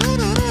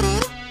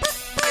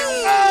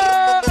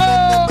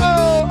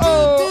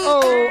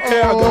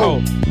 Here I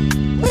go.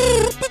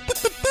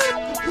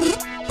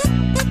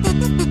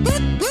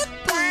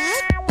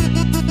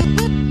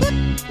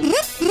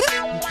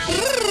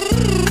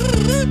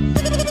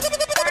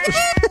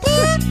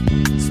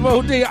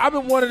 Smooth D, I've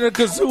been wanting a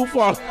kazoo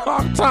for a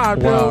long time,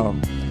 dude. Wow.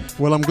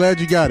 Well, I'm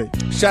glad you got it.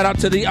 Shout out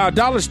to the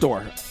dollar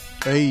store.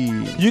 Hey.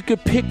 You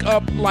could pick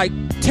up like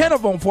 10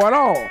 of them for it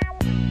all.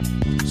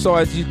 So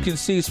as you can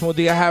see,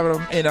 Smoothie, I have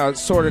them in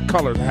assorted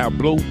colors. I have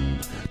blue.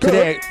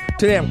 Today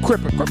I'm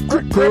crippin'.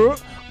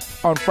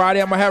 On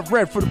Friday, I'm going to have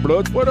red for the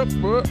blood. What up,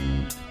 bud?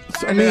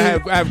 And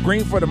then I have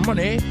green for the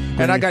money,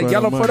 and I got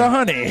yellow for the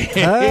honey.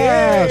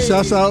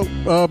 Shouts out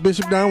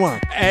Bishop Don Juan.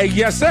 Hey,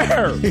 yes,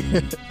 sir.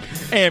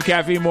 AM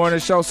Caffeine Morning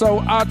Show.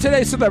 So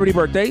today's celebrity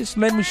birthdays.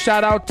 Let me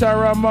shout out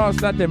to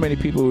it's not that many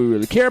people we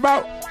really care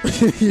about.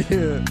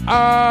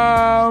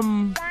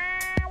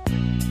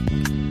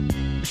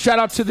 Shout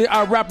out to the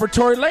rapper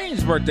Tory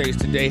Lane's birthdays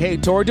today. Hey,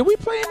 Tory, did we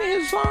play any of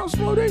his songs,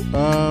 Smoothie?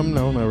 No,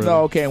 not really.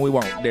 No, okay, and we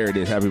won't. There it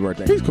is. Happy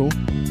birthday. He's cool.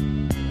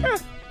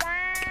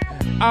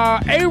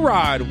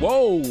 A-Rod,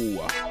 whoa.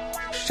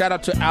 Shout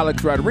out to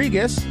Alex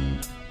Rodriguez.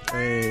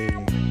 Hey.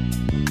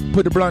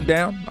 Put the blunt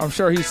down. I'm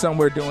sure he's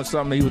somewhere doing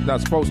something he was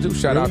not supposed to.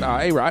 Shout out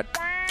A-Rod.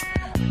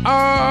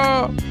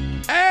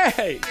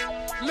 Hey,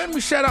 let me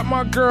shout out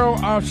my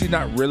girl. She's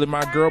not really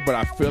my girl, but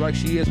I feel like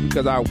she is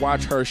because I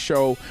watch her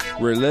show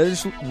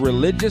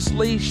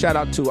religiously. Shout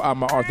out to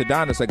my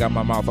orthodontist. I got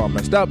my mouth all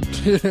messed up.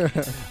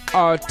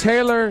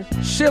 Taylor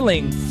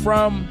Schilling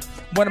from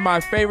one of my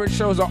favorite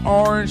shows of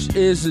Orange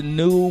is the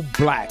New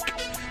Black,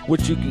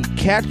 which you can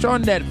catch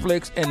on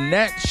Netflix, and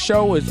that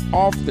show is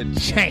off the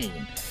chain.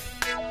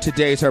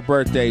 Today's her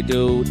birthday,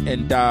 dude,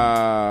 and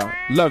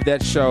love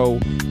that show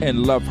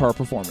and love her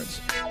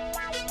performance.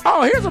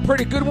 Oh, here's a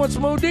pretty good one,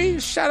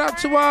 Smoothie. Shout out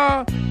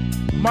to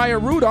Maya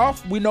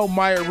Rudolph. We know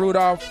Maya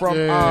Rudolph from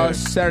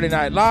Saturday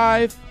Night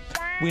Live.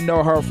 We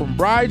know her from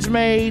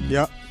Bridesmaid.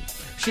 Yep.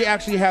 She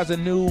actually has a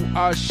new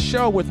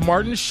show with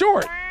Martin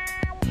Short.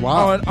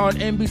 Wow. On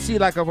NBC,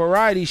 like a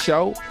variety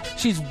show.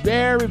 She's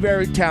very,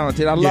 very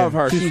talented. I love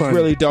her. She's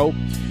really dope.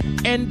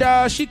 And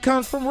she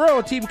comes from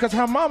royalty because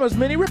her mama's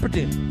Minnie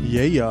Riperton.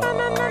 Yeah.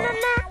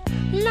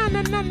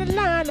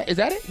 Is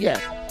that it? Yeah.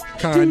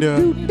 Kinda.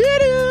 A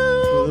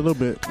little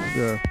bit.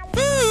 Yeah.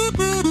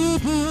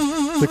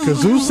 The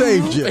Kazoo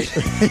saved you.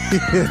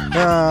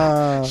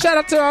 Shout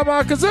out to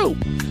Kazoo.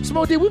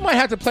 Smokey, we might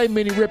have to play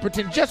Minnie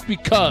Riperton just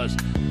because.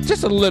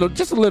 Just a little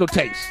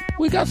taste.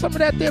 We got some of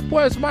that there,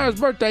 boy. It's Maya's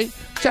birthday.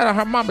 Shout out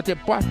her mama there,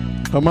 boy.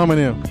 Her mama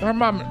there. Her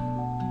mama.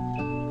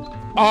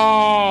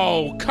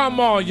 Oh, come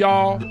on,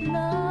 y'all. Loving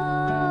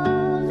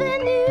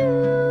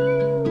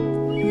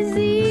you is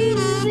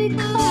easy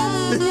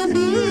 'cause you're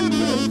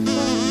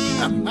beautiful.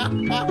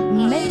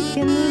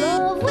 Making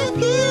love with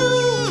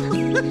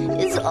you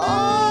is all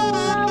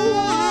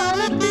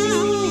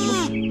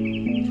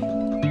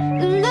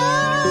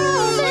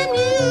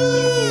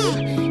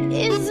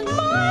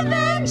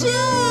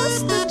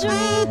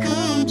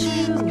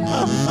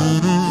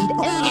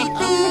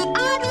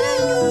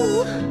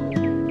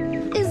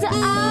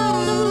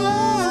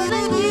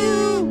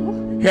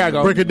Here I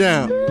go. Break it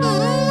down.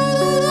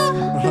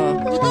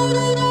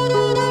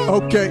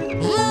 Okay.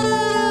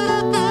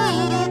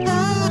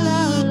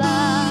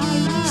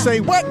 Say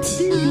what?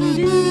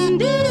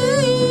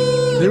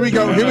 Here we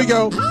go. Here we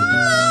go.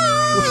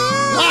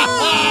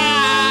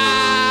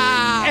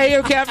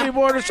 AM Caffeine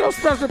Morning Show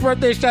special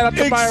birthday shout out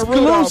to Maya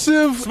Rudolph.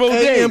 Exclusive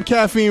AM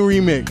Caffeine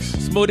remix.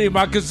 Smoothie,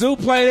 my kazoo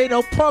playing ain't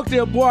no punk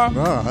there, boy.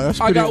 That's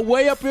I got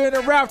way up here in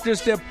the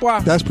rafters there, boy.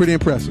 That's pretty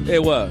impressive.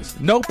 It was.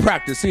 No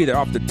practice either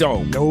off the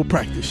dome. No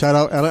practice. Shout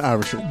out Allen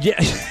Iverson.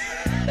 Yeah.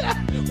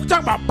 We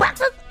talking about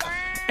practice?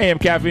 AM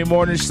Caffeine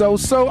Morning Show.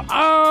 So,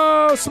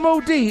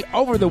 Smoothie,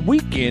 over the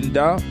weekend,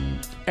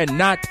 and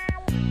not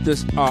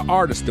this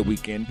artist the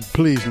weekend.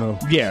 Please no.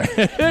 Yeah.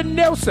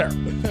 No, sir.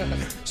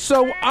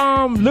 So,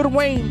 Lil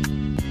Wayne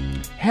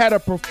had a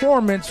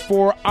performance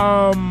for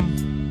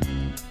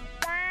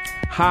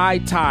High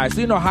Times.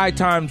 You know High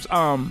Times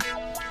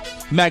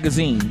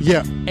magazine.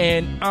 Yeah.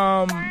 And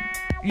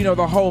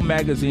the whole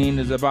magazine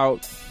is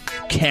about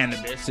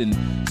cannabis and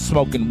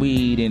smoking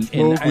weed and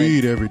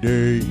weed every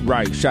day.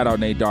 Right. Shout out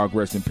Nate Dogg,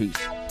 rest in peace.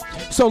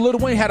 So Lil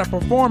Wayne had a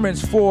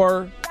performance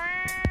for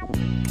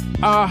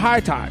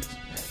High Times.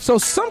 So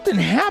something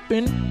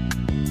happened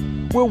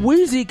where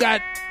Weezy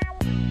got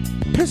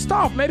pissed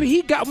off. Maybe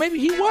he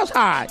was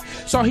high.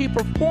 So he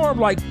performed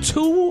like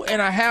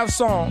 2.5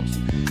 songs.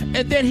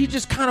 And then he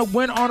just kind of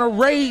went on a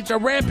rampage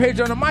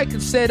on the mic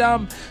and said,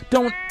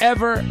 don't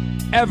ever,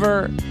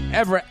 ever,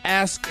 ever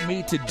ask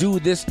me to do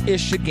this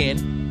ish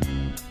again.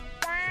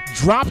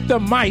 Dropped the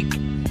mic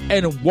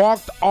and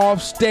walked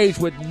off stage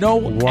with no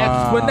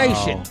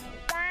explanation.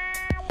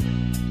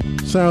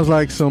 Sounds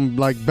like some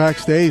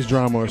backstage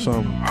drama or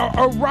something.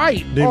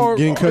 Right.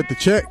 Didn't cut the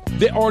check.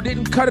 Or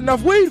didn't cut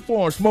enough weed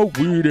for him. Smoke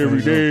weed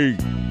every day.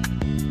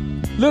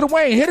 Lil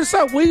Wayne, hit us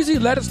up,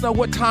 Weezy. Let us know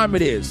what time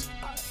it is.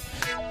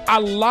 A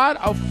lot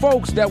of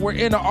folks that were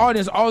in the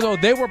audience, although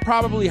they were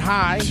probably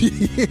high,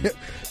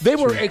 they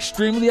were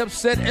extremely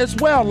upset as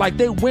well. Like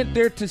they went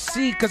there to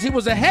see, because he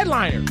was a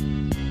headliner.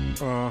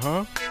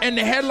 And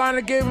the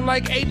headliner gave him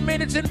like 8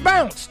 minutes and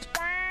bounced.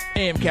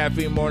 AM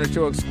Caffeine Morning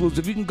Show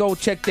exclusive. You can go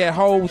check that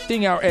whole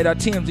thing out at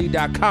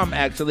TMZ.com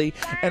actually.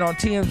 And on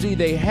TMZ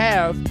they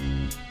have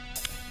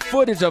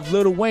footage of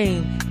Lil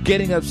Wayne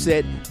getting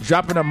upset,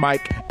 dropping a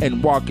mic,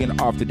 and walking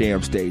off the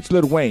damn stage.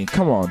 Lil Wayne,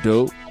 come on,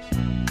 dude.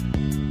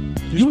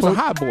 You was a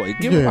hot boy.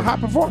 Give him a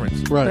hot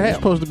performance. Right. It's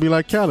supposed to be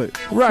like Khaled.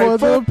 Right. For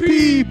the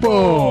people.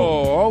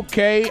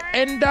 Okay.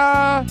 And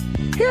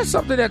here's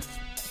something that's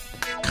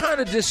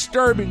kind of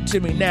disturbing to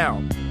me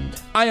now.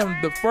 I am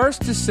the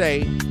first to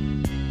say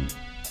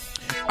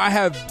I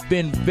have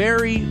been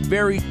very,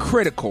 very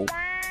critical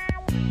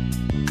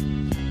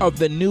of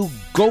the new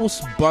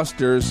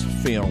Ghostbusters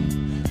film.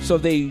 So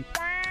they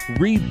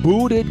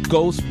rebooted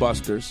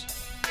Ghostbusters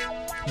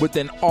with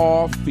an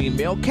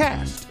all-female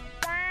cast.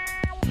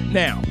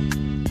 Now,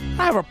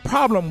 I have a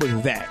problem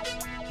with that.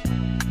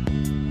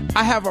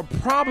 I have a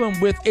problem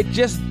with it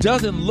just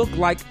doesn't look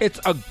like it's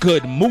a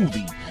good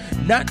movie.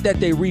 Not that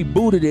they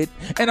rebooted it.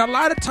 And a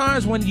lot of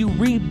times when you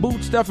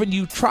reboot stuff and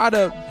you try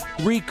to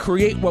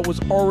recreate what was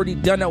already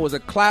done that was a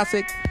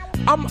classic,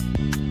 I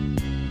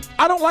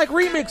don't like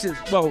remixes.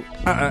 Well,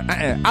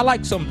 I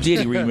like some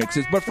jitty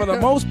remixes. But for the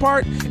most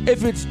part,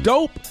 if it's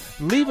dope,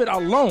 leave it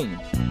alone.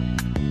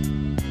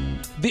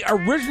 The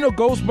original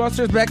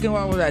Ghostbusters back in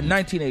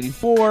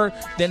 1984.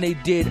 Then they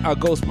did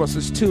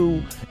Ghostbusters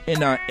 2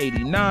 in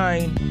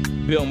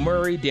 89. Bill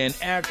Murray, Dan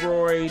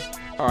Aykroyd,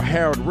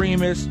 Harold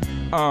Ramis,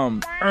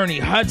 Ernie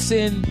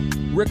Hudson,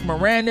 Rick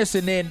Moranis,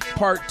 and then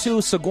part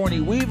 2, Sigourney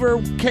Weaver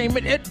came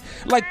in. It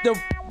like the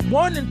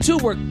 1 and 2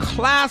 were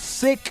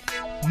classic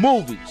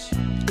movies.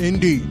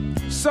 Indeed.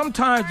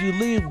 Sometimes you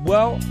leave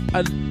well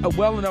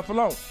enough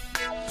alone.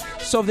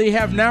 So they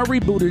have now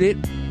rebooted it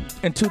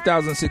in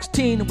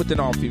 2016 with an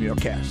all-female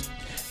cast.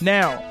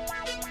 Now,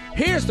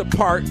 here's the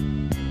part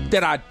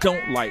that I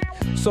don't like.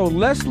 So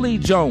Leslie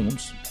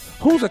Jones,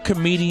 who's a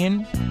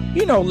comedian,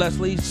 you know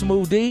Leslie,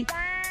 Smooth D,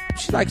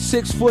 she's like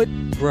 6 foot,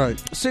 right?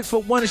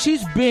 6'1", and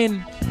she's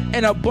been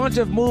in a bunch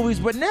of movies,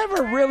 but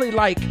never really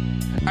like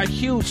a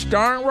huge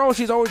starring role.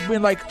 She's always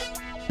been like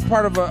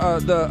part of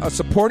a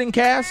supporting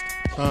cast.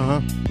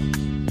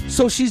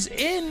 So she's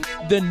in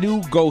the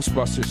new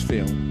Ghostbusters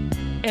film,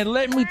 and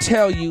let me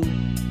tell you,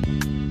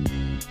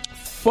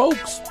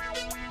 folks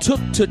took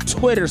to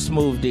Twitter,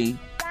 Smooth D,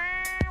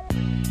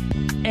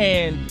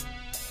 and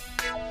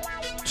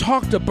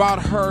talked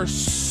about her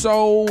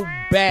so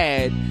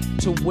bad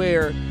to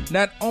where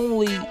not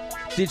only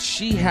did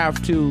she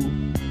have to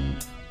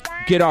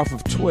get off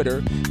of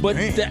Twitter, but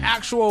the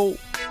actual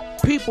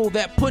people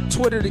that put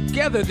Twitter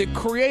together, the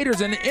creators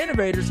and the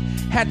innovators,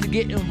 had to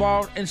get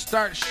involved and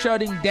start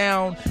shutting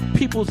down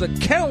people's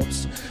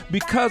accounts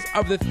because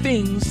of the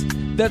things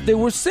that they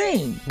were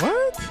seeing.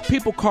 What?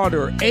 People called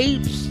her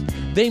apes.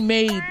 They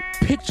made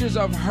pictures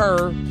of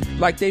her,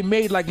 like they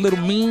made like little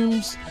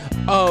memes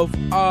of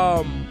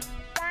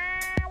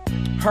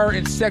her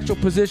in sexual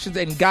positions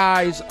and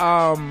guys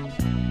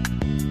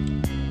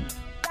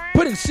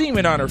putting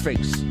semen on her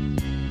face.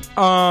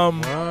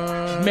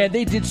 Man,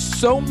 they did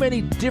so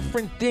many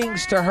different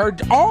things to her,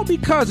 all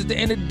because at the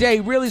end of the day,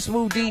 really,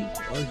 Smooth D,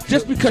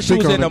 just because she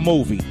was in a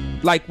movie.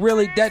 Like,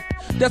 really,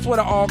 that's what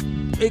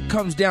it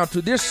comes down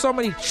to. There's so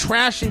many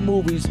trashy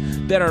movies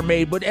that are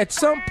made, but at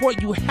some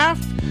point you have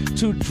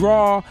to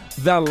draw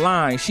the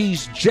line.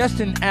 She's just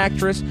an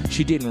actress.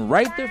 She didn't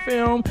write the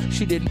film.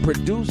 She didn't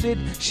produce it.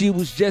 She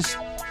was just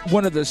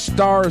one of the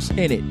stars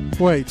in it.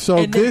 Wait, so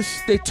and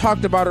they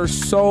talked about her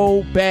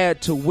so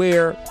bad to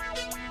where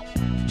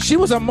she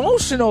was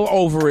emotional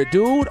over it,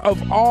 dude,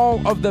 of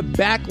all of the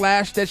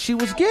backlash that she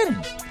was getting.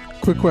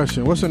 Quick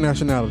question. What's her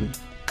nationality?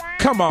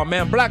 Come on,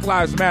 man. Black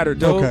Lives Matter,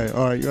 dude. Okay,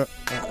 all right.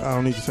 I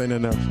don't need to say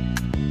nothing else.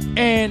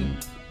 And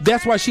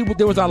that's why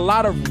there was a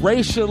lot of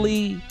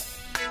racially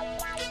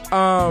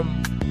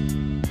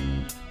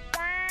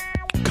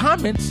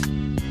comments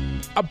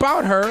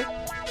about her.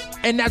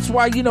 And that's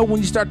why, when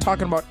you start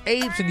talking about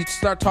apes and you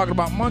start talking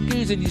about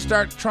monkeys and you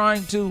start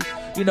trying to,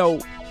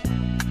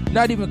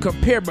 not even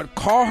compare, but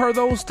call her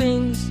those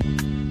things.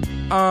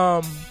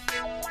 Wow,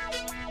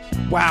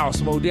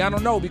 Smoothie, I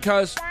don't know,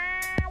 because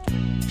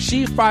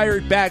she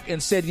fired back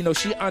and said,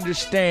 she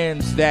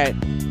understands that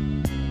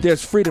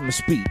there's freedom of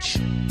speech.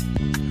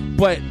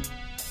 But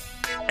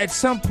at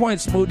some point,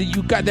 Smoothie,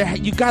 you got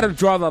to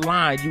draw the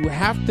line. You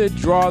have to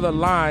draw the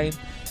line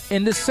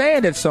in the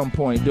sand at some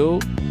point,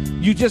 dude.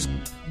 You just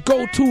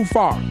go too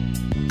far.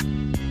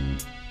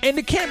 And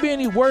it can't be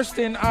any worse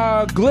than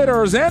Glitter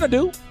or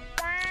Xanadu.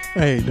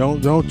 Hey,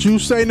 don't you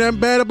say nothing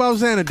bad about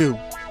Xanadu.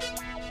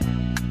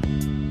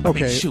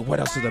 Okay. I mean, shoot,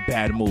 what else is a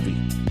bad movie?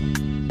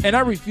 And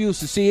I refuse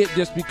to see it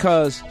just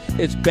because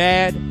it's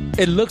bad.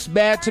 It looks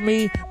bad to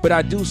me, but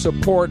I do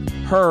support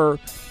her,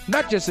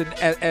 not just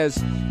as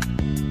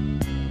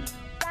an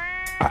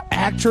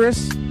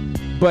actress,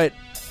 but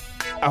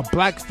a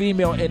black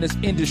female in this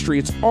industry.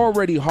 It's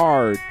already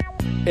hard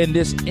in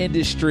this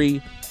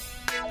industry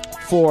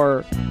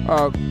for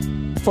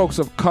folks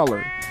of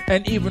color,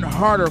 and even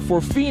harder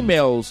for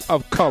females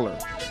of color.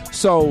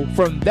 So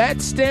from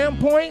that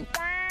standpoint,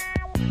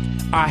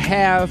 I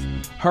have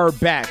her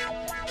back.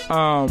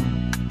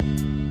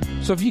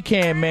 So if you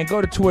can, man, go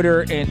to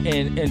Twitter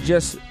and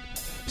just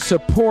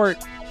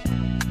support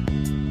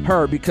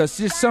her, because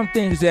there's some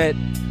things that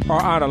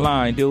are out of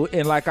line, dude.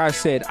 And like I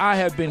said, I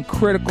have been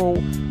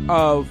critical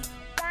of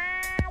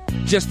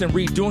just in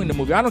redoing the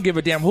movie. I don't give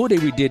a damn who they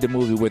redid the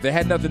movie with. It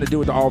had nothing to do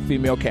with the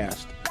all-female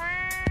cast.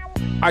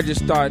 I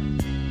just thought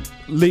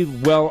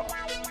leave well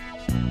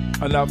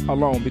enough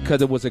alone,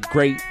 because it was a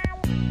great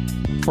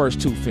first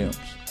two films.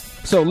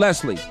 So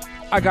Leslie,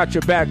 I got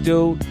your back,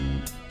 dude.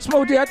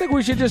 Smokey, I think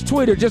we should just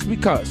tweet her just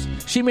because.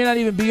 She may not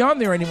even be on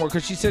there anymore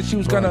because she said she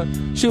was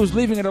she was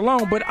leaving it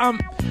alone. But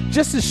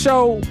just to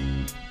show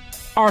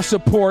our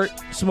support,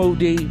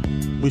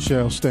 Smoothie, we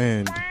shall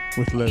stand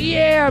with Leslie.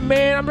 Yeah,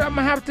 man, I'm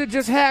gonna have to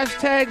just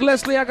hashtag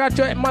Leslie. I got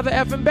your mother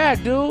effing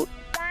back, dude.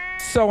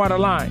 So out of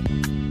line.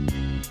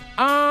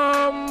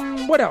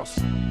 What else?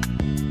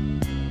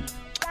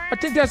 I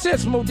think that's it,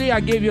 Smoothie. I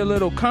gave you a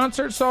little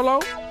concert solo.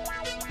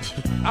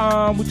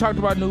 We talked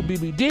about new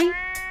BBD.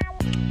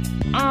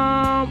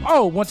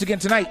 Once again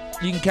tonight,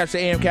 you can catch the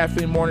AM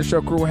Caffeine Morning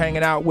Show crew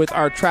hanging out with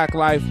our Track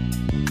Life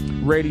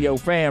Radio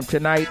fam.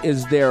 Tonight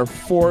is their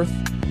 4th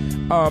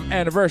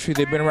anniversary.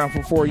 They've been around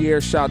for 4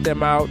 years. Shout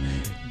them out.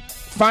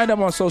 Find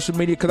them on social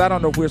media, because I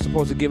don't know if we're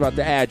supposed to give out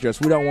the address.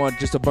 We don't want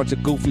just a bunch of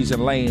goofies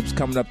and lames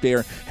coming up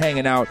there,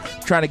 hanging out,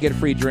 trying to get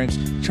free drinks,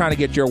 trying to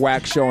get your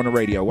whack show on the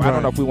radio. Right. I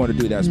don't know if we want to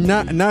do that.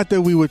 Not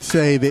that we would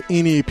say that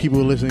any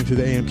people listening to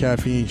the AM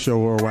Caffeine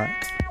Show are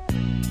whack.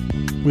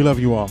 We love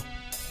you all.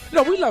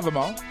 No, we love them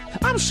all.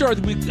 I'm sure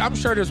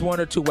there's one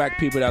or two whack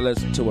people that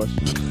listen to us.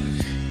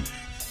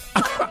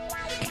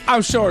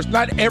 I'm sure it's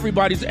not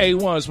everybody's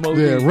A1s,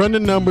 Smoothie. Yeah, run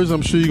the numbers.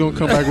 I'm sure you're going to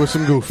come back with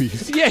some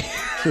goofies. Yeah.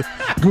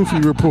 Goofy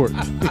report.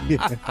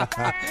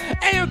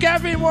 AM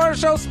Caffeine Morning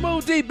Show,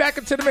 Smoothie, back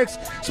into the mix.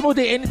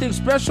 Smoothie, anything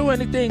special,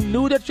 anything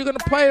new that you're going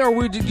to play, or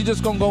you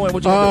just going to go in?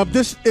 What you gonna do?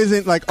 This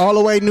isn't like all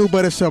the way new,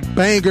 but it's a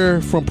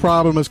banger from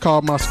Problem. It's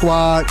called My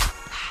Squad.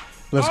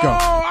 Let's go.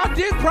 Oh, I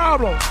did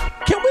Problem.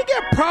 Can we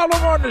get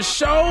Problem on the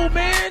show,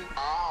 man?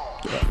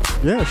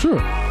 Yeah, sure.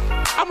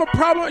 I'm a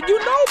Problem. You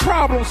know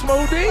Problem,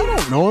 Smoothie. I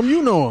don't know him.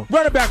 You know him.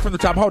 Run it back from the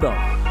top. Hold on.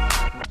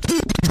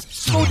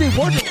 Smoothie,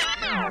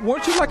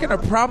 weren't you like in a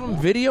Problem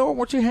video?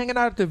 Weren't you hanging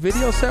out at the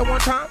video set one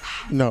time?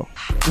 No.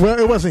 Well,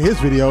 it wasn't his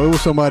video. It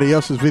was somebody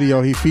else's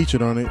video. He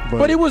featured on it.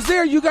 But it was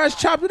there. You guys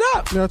chopped it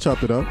up. Yeah, I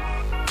chopped it up.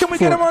 Can we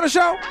get him on the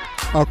show?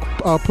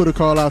 I'll put a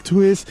call out to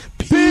his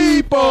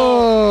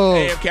people.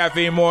 AM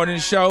Caffeine Morning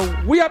Show.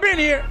 We up in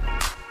here.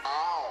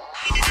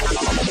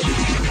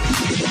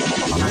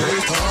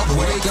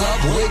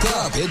 Wake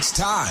up. It's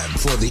time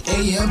for the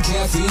AM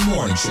Caffeine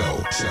Morning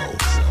Show.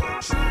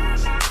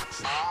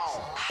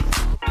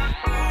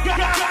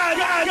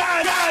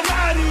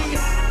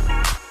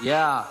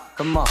 Yeah,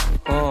 come on.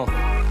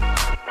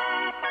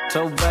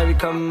 So baby,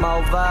 come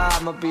over.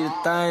 I'ma be the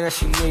thing that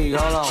she need.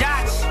 Hold on.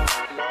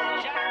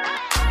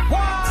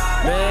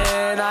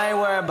 Man, I ain't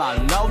worried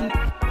about no.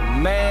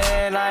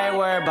 Man, I ain't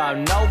worried about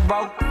no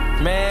broke.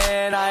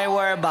 Man, I ain't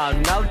worried about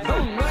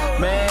nothing.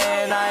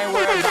 Man, I ain't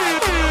worried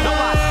about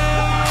nobody.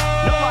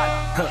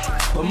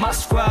 But my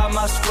squad,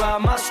 my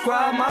squad, my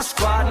squad, my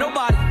squad.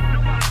 Nobody.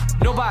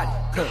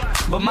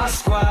 But my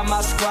squad,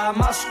 my squad,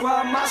 my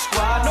squad, my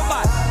squad.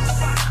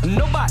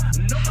 Nobody.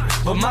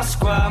 But my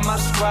squad, my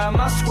squad,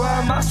 my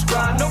squad, my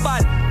squad.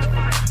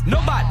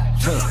 Nobody.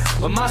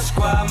 But my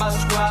squad, my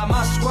squad,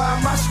 my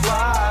squad, my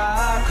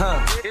squad.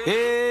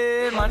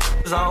 Yeah, my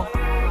niggas on.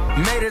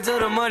 Made it to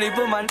the money,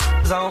 put my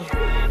niggas on.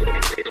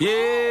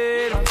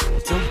 Yeah,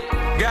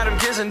 got him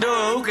kissing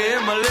door hookah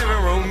in my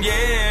living room.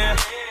 Yeah,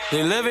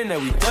 they living that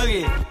we thug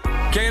it.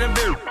 Can't a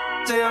bitch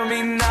tell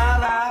me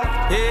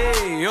nada.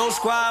 Hey, your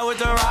squad with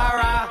the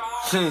rah-rah.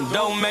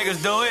 Don't make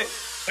us do it.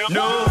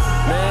 No,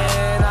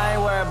 man, I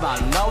ain't worried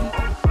about no.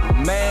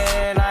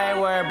 Man, I ain't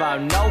worried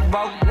about no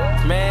broke.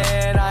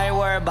 Man, I ain't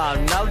worried about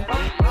no.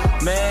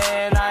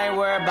 Man, I ain't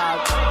worried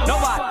about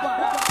nobody.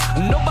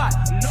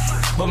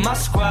 But my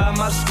squad,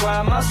 my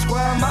squad, my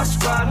squad, my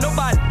squad.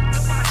 Nobody.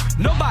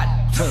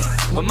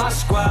 But my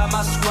squad,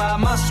 my squad,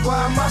 my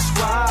squad, my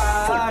squad.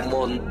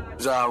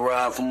 I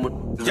ride from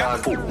I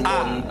ride from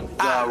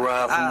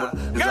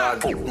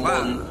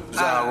I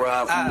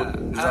ride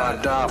from I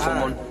die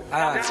from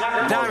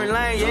Diamond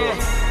Lane, yeah,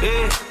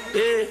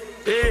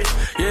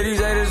 these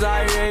haters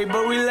out here,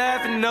 but we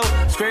laughing though.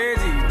 It's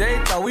crazy, they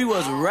thought we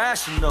was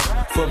irrational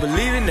for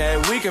believing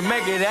that we can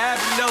make it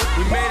happen though.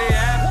 We made it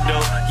happen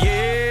though,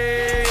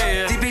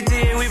 yeah.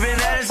 DBD, we been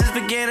at it since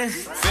beginning.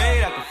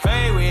 Fade after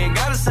fade, we ain't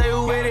gotta say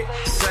who with it.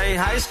 Say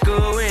high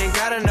school, we ain't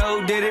gotta know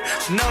who did it.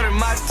 Just know that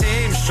my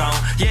team's strong,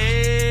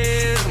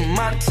 yeah.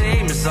 My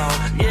team is on,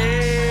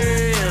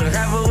 yeah.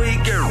 Have a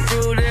weekend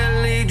through,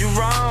 they'll lead you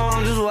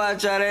wrong. Just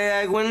watch how they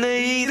act when the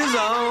heat is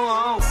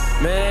on.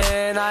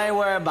 Man, I ain't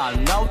worried about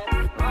no.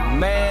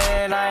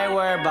 Man, I ain't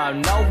worried about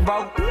no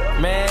broke.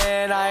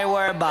 Man, I ain't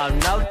worried about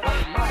no.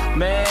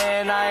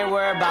 Man, I ain't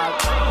worried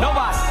about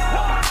nobody.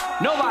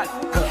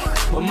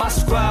 But my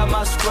squad,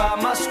 my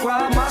squad, my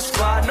squad, my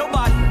squad.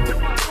 Nobody.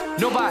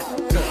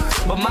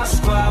 But my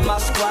squad, my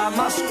squad,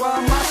 my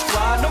squad, my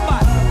squad.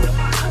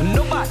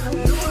 Nobody.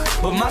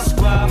 But my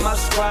squad, my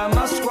squad,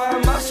 my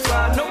squad, my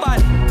squad.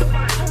 Nobody.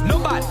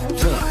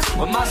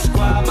 But my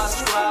squad, my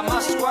squad,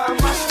 my squad,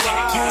 my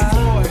squad.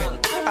 Boy,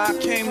 I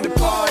came to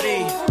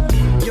party.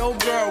 Your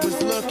girl was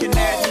looking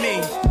at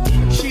me.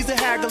 She's a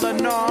haggler,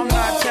 no, I'm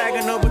not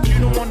tagging her, but you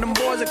don't want them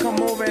boys to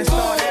come over and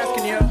start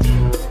asking you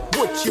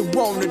what you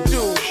wanna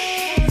do,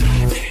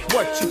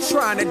 what you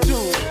trying to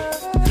do,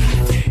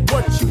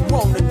 what you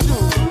wanna do,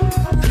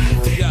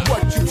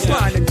 what you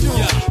trying to do.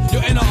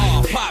 Your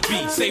NR, Pop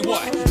B, say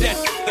what?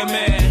 That's the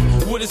man.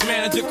 With his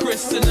manager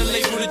Chris and the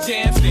label The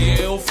Jam,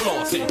 still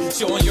flossing,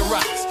 showing your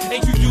rocks.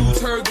 Ain't you dudes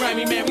heard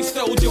Grammy, man, we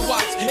stole your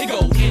watch. It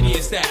go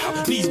Indian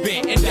style, knees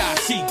bent and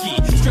dashiki.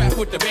 Strapped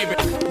with the baby,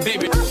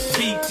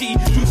 BT.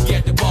 Juicy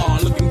at the bar,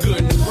 looking good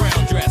in the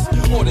brown dress.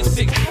 More than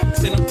 6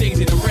 and them things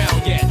ain't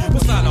around yet.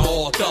 Persona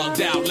all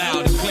thugged out,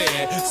 loud and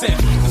clear. Said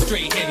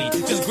straight Henny,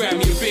 just grab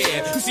me a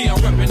beer. You see I'm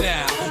reppin'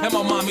 now, and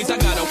my mommies, I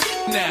got a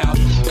now.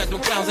 Got them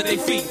clowns at their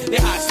feet, they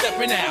hot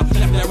stepping out.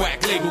 Left that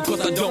whack label,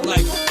 cause I don't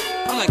like.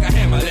 I'm like a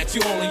hammer that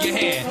you hold in your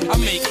hand. I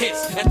make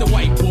hits at the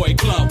white boy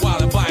club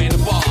while I'm buying the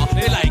bar.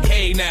 They like,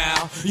 hey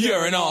now,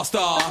 you're an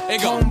all-star. They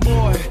go,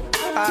 homeboy,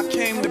 I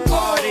came to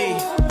party.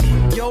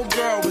 Your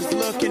girl was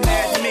looking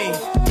at me.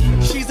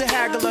 She's a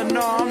haggler,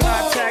 no, I'm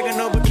not tagging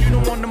her, but you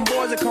don't want them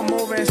boys to come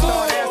over and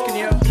start asking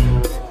you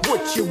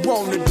what you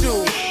wanna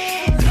do,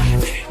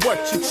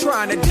 what you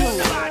trying to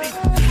do,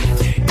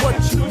 what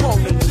you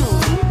wanna do,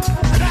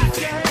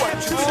 what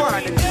you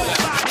trying to do.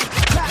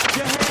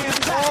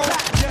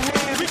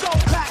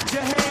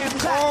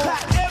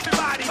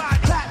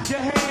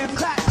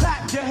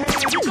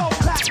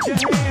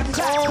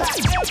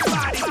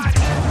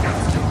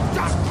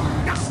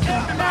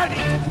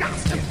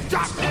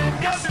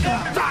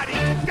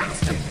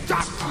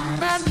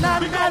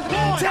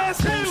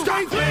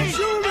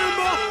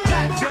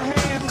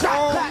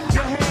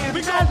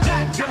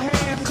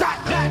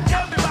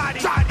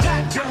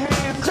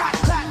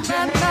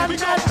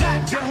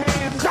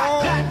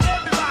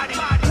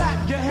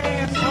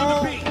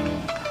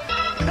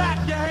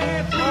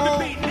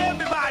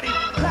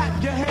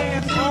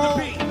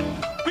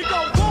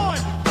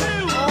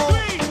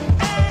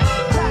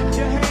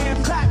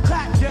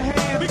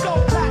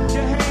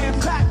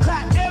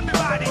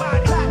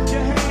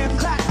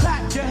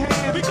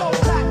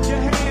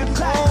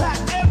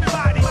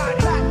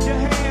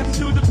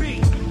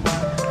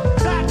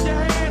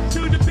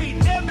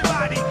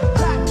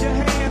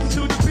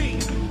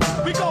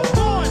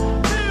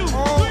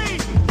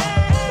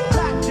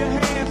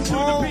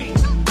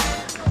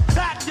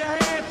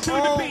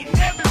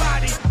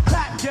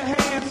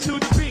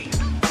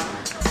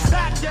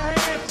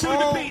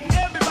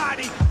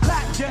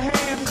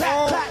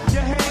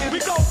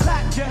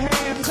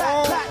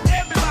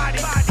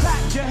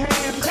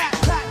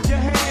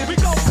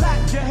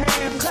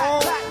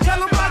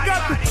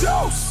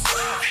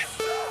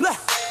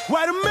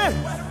 Wait a minute.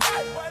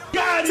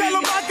 Tell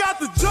them I got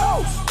the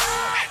juice.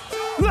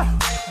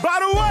 By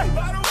the way,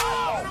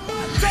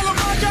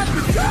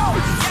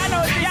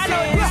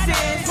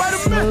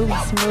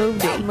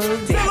 just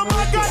moved it. Tell them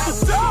I got the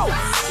dough.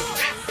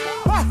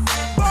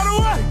 By the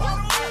way,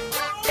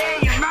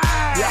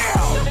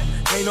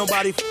 yeah, ain't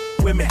nobody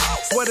with me.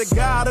 Swear to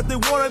God, if they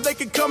want it, they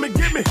can come and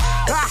get me.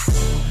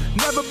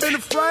 Never been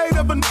afraid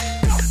of a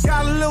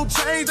got a little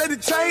change, they done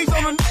change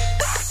on a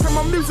turn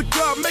my music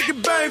up, make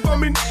it bang for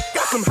me.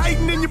 Got some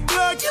hating in your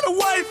blood, get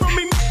away from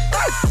me.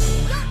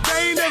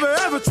 They ain't never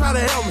ever try to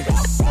help me,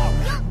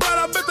 but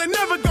I bet they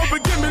never gon'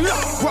 forgive me.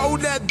 Look, roll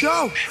that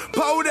dough,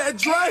 pull that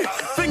drain,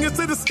 fingers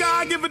to the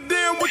sky, give a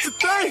damn what you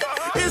think.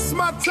 It's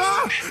my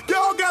time,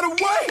 y'all gotta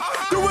wait.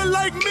 Do it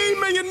like me,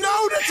 man, you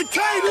know that you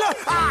can't. Look,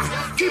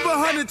 I keep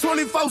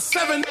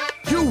 124/7.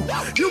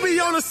 You be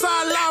on the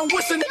sideline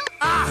wishing.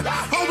 I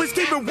always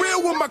keep it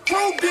real with my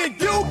crew. Then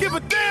you give a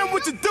damn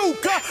what you do,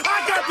 cause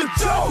I got the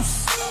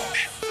juice.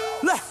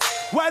 Look,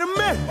 wait a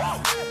minute.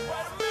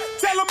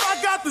 Tell them I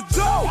got the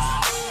juice.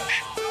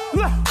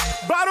 Look,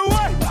 by the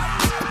way,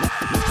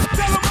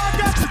 tell them I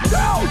got the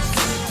juice.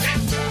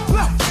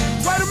 Look,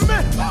 wait a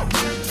minute.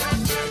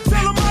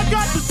 Tell them I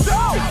got the juice.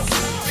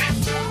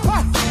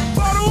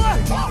 By the way.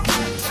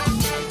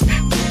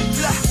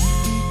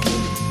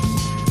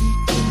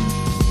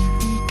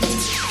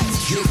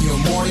 Get your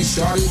morning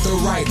started the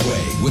right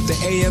way with the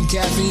AM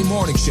Caffeine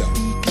Morning Show.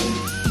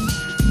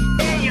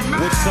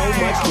 With so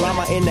much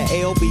drama in the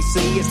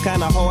LBC, it's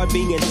kinda hard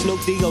being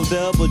Snoop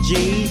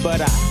D-O-double-G. But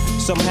I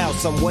somehow,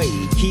 some way,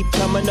 keep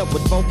coming up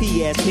with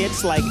funky ass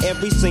hits like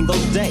every single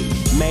day.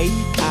 May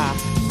I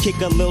kick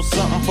a little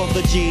something for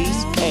the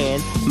G's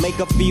and make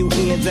a few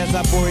ends as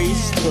I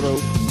breeze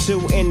through. 2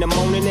 in the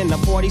morning and the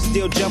party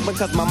still jumping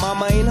cause my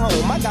mama ain't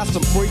home. I got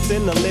some freaks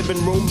in the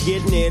living room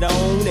getting it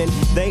on and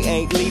they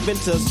ain't leaving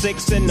till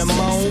 6 in the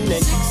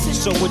morning.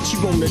 So what you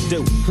wanna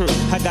do?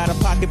 I got a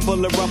pocket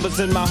full of rubbers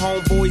and my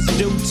homeboys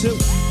do too.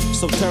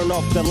 So turn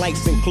off the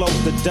lights and close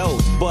the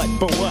doors. But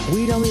for what?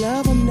 We don't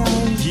love them now.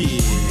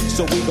 Yeah.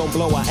 So we gon'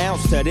 blow an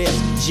ounce to this.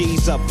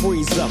 G's up,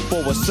 freeze up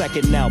for a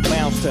second now,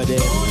 bounce to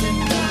this.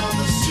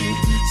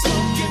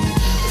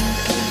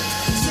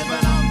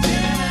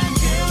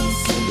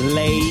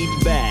 Laid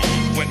back.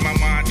 With my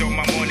mind on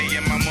my money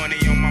and my money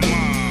on my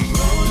mind.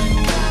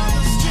 Rolling down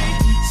the street,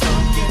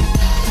 smoking,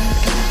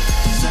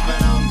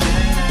 sipping on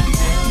gin and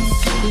pills.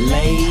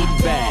 Laid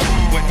back.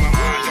 With my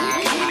mind on my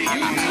money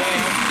and my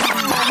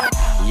mind.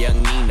 Young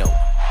Nino,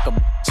 a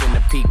bitch in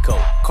the Pico,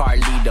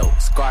 Carlito,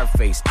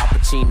 Scarface, Al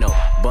Pacino,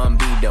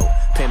 Bumbido,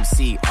 Pimp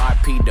C,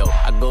 Arpedo.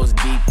 I goes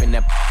deep in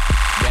that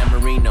Dan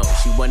Marino.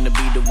 She wanna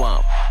be the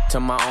one to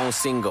my own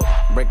single.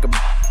 Break a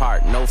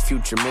heart, no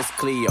future, Miss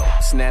Cleo.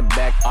 Snap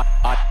back,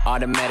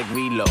 automatic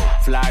reload.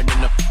 Flyer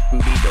than the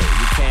Beetle,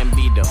 you can't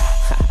beat them.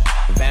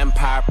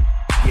 Vampire,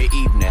 your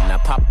evening. I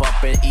pop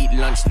up and eat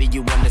lunch, leave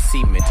you on the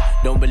cement.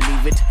 Don't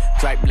believe it?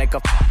 Tripe like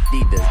a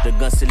Adidas, the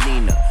gun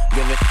Selena.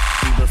 Give it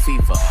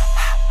fever.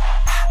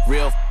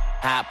 Real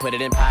hot, put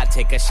it in pot,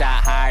 take a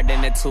shot higher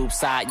than the tube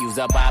side. Use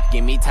a bop,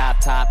 give me top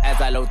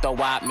as I load the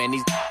wop. Man,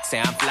 these say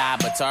I'm fly,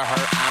 but to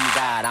her, I'm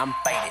God. I'm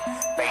faded,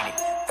 man,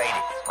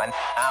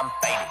 I'm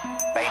faded,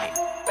 man,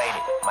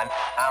 I'm faded, man,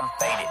 I'm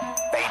faded,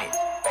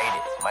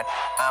 man,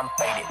 I'm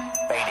faded,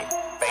 man,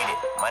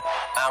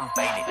 I'm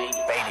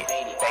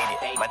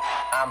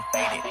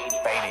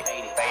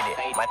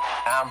faded, man,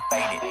 I'm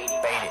faded,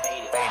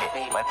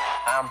 man,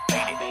 I'm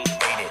faded,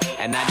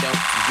 and I don't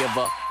give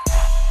up.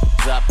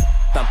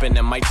 Thumping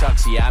in my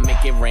trucks, yeah, I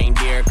make it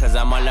reindeer, cause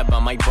I'm all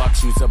about my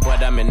bucks. Use a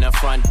butt, I'm in the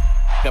front,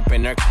 up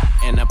in her,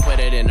 and I put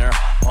it in her,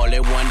 all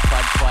in one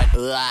putt.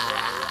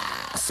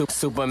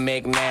 Super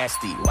make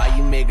nasty. Why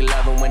you make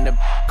loving when the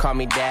call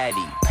me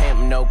daddy?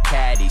 Pimp no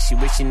caddy. She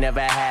wish she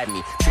never had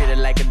me. Treat her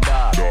like a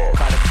dog.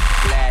 Call her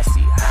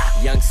classy.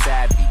 Young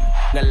savvy.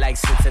 Not like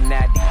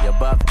Cincinnati.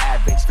 Above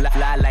average.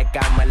 Fly like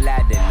I'm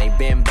Aladdin. They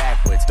bend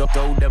backwards.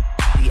 Throw the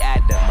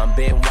at them. I'm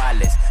Ben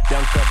Wallace.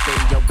 Dunk up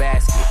in your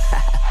basket.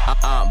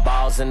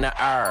 Balls in the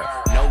air.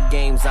 No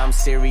games, I'm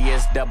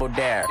serious, double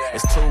dare.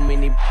 It's too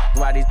many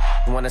why these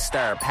wanna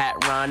stir. Pat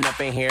Ron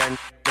up in here and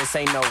this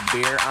ain't no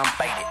beer. I'm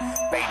faded,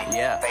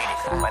 yeah.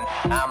 Man,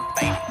 I'm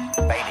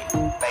faded, man,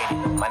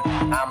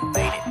 I'm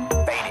faded,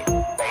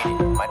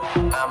 man,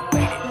 I'm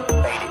faded.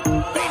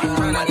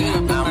 Tryna get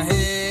up in my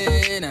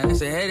head, now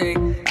it's a headache.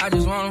 I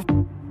just wanna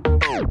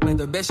make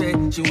the best shake.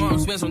 She wanna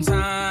spend some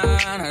time,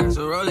 now that's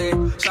a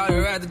roll. Shout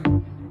her at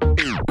the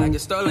like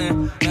it's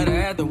stolen. Met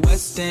her at the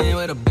West End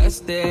with the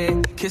best day.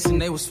 Kissing,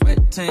 they was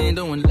sweating,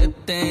 doing lip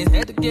things.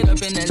 Had to get up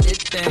in that lit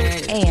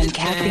thing. AM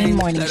Caffeine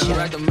Morning Show. Let her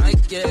rock the mic,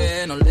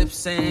 yeah, no lip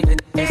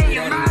sync. They say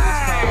that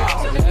last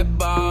call, so that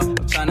ball. I'm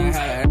tryna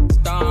have that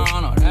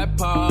stone on that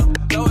paw.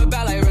 Blow it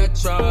back like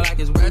retro, like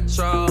it's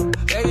retro.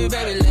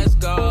 Baby, let's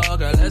go,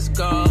 girl, let's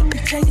go.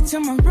 Take it to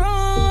my room,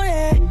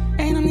 yeah.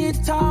 Ain't no need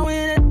to talk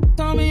with it.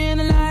 Throw me in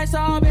the lights,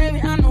 oh,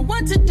 baby, I know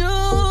what to do.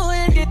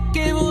 Yeah.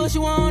 Give her what she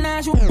want,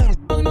 now she want.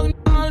 All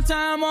the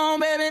time on,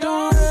 baby,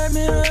 don't hurt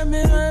me.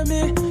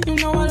 You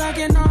know I like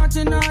it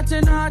naughty.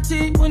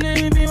 When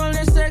they hit me, well,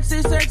 it's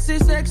sexy.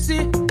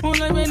 Won't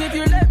let me if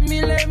you let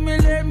me. Don't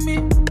hurt me.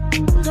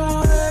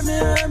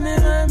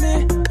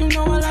 You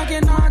know I like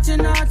it naughty.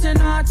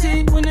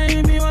 When they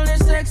hit me, well,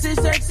 it's sexy.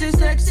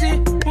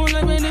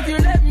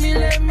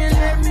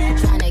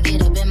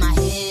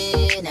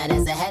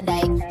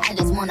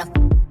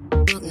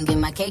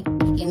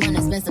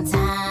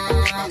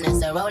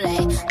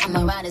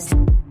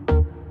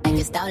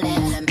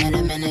 stolen. Met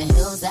him in the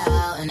hills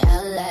out in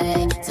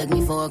LA. Took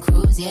me for a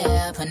cruise,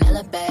 yeah,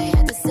 Penelope.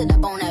 Had to sit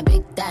up on that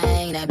big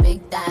thing, that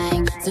big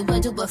thing. Super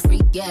duper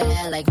freak,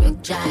 yeah, like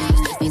Rick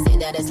James. They say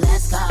that it's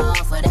last call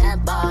for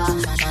that bar.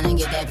 Tryna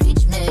get that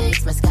peach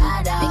mix,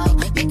 Moscato.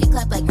 Make it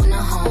clap like when the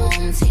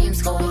home team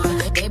score.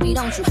 Baby,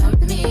 don't you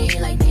hurt me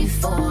like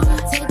before.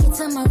 Take it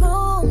to my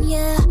room,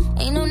 yeah.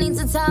 Ain't no need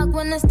to talk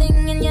when this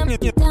thing in your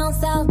down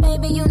south,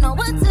 baby. You know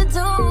what to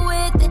do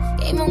with it.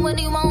 Gave him what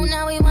he want,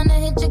 now he wanna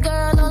hit your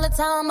girl all the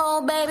time.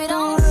 Oh, baby,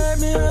 don't hurt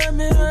me, hurt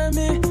me, hurt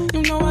me.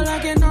 You know I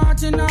like it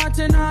naughty,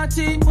 naughty,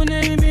 naughty. When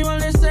they hit me,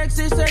 well, it's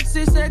sexy,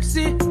 sexy,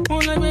 sexy.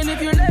 Won't let me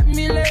if you let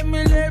me, let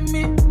me, let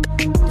me.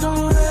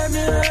 Don't hurt me,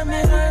 hurt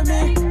me, hurt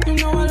me. You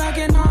know I like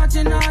it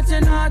naughty, naughty,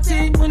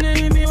 naughty. When they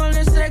hit me, well,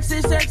 it's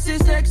sexy, sexy,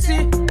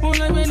 sexy. Won't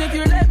let me if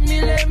you let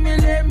me, let me,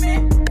 let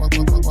me.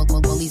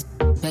 Well, he's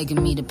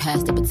begging me to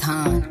pass the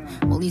baton.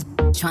 Well, he's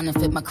trying to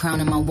fit my crown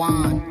in my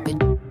wand.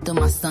 Bitch, through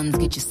my sons,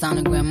 get your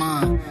sonogram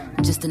on.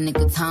 Just a nick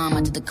of time,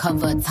 I did the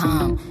cover of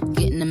time.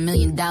 Getting $1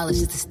 million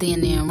just to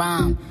stand there and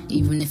rhyme.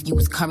 Even if you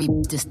was Curry,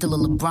 there's still a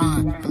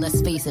LeBron. But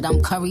let's face it,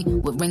 I'm Curry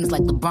with rings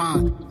like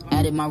LeBron.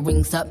 Added my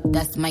rings up,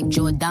 that's Mike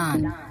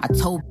Jordan. I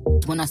told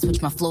when I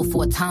switched my flow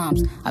 4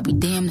 times, I'd be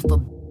damned if a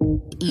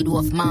eat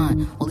off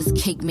mine. Well, this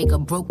cake make a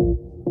broke.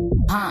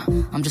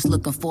 I'm just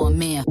looking for a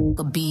man,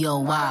 a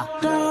B.O.Y.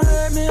 Don't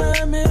hurt me,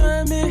 hurt me,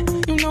 hurt me.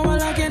 You know I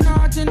like it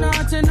naughty,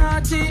 naughty,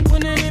 naughty.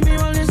 When they hit me,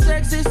 well, it's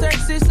sexy,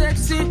 sexy,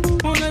 sexy.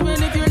 Won't let me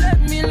if you let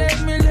me, let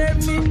me, let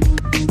me.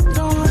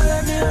 Don't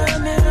hurt me,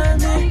 hurt me, hurt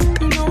me.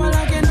 You know I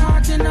like it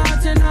naughty,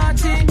 naughty,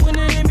 naughty. When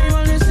they hit me,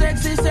 well, it's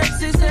sexy,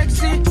 sexy,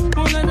 sexy.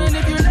 Won't let me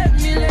if you let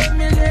me, let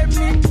me, let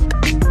me.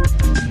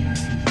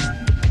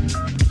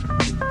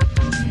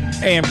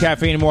 AM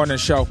Caffeine Morning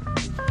Show.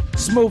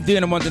 Smooth D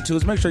in the 1s and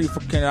 2s. Make sure you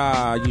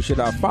should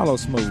follow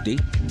Smooth D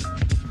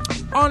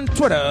on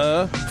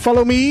Twitter.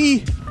 Follow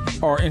me.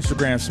 Or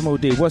Instagram,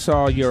 Smooth D. What's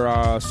all your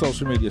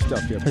social media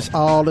stuff here? It's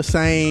all the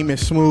same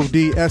as Smooth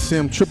D.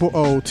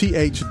 SMOOTHDEE.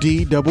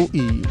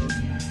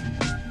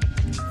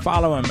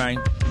 Follow him, man.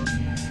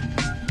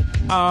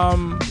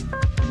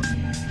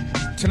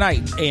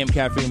 Tonight, AM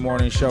Caffeine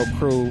Morning Show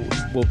crew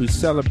will be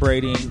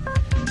celebrating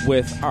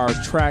with our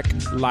Track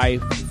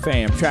Life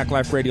fam.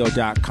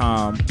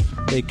 TrackLifeRadio.com.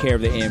 Take care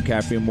of the AM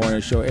Caffeine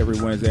Morning Show every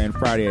Wednesday and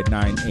Friday at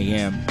 9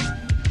 a.m.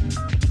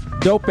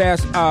 Dope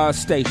ass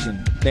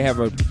station. They have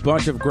a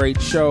bunch of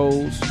great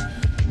shows,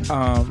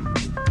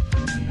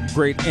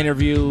 great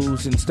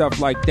interviews and stuff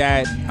like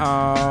that.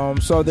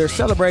 So they're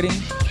celebrating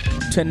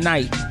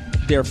tonight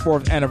their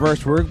 4th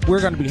anniversary.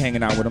 We're going to be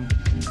hanging out with them.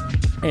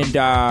 And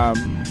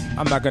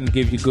I'm not going to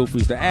give you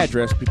goofies the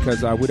address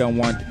because we don't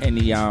want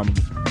any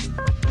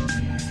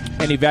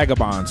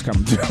vagabonds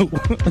coming through.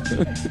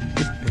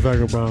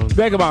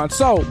 Vagabonds.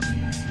 So,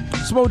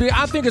 Smoothie,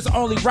 I think it's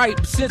only right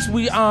since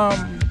we,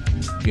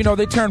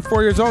 they turned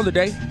 4 years old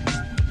today.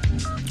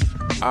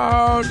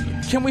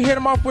 Can we hit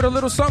them off with a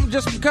little something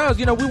just because,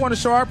 we want to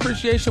show our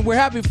appreciation. We're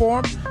happy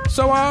for them.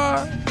 So,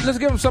 let's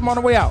give them something on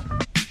the way out.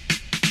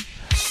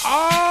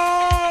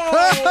 Oh!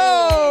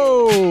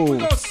 We're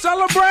going to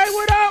celebrate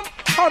with them?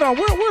 Hold on.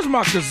 Where's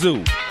my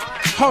kazoo?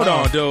 Hold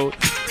on, dude.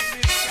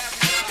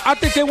 I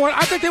think they want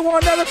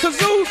another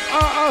kazoo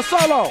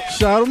solo.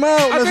 Shout them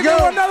out. Let's go.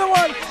 They want another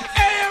one.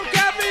 AM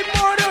Caffeine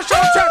Morning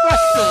Show.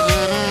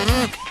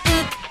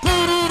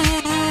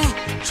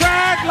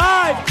 Track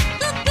Live.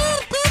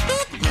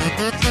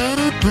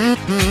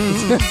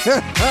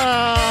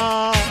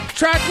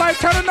 Track Live.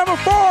 Turn to number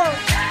 4.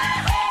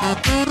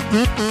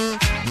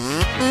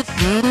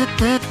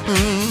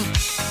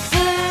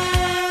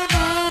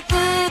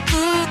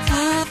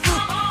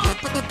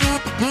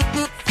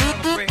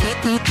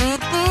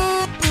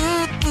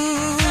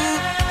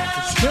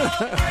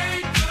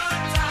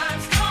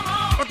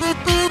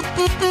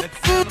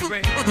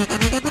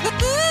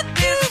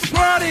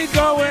 Party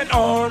going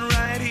on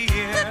right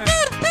here.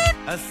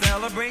 A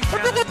celebration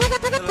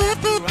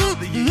throughout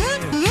the year.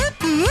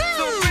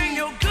 So bring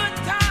your good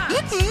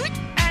times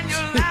and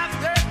your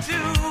laughter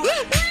too.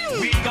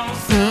 We gon'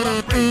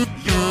 celebrate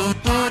your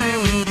party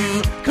with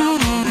you.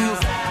 Come on now.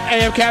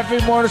 AM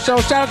Caffeine Morning Show.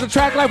 Shout out to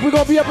Track Life. We're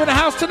gonna be up in the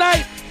house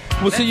tonight.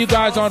 We'll see you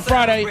guys on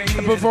Friday.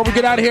 And before we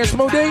get out of here,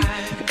 Smoothie,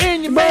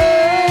 in your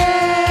mail.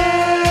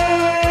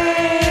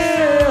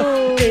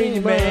 In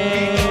your mail.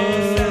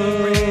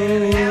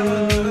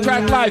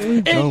 Track Life,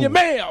 in your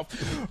mail.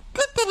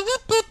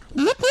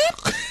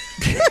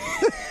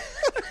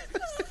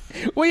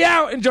 We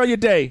out. Enjoy your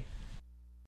day.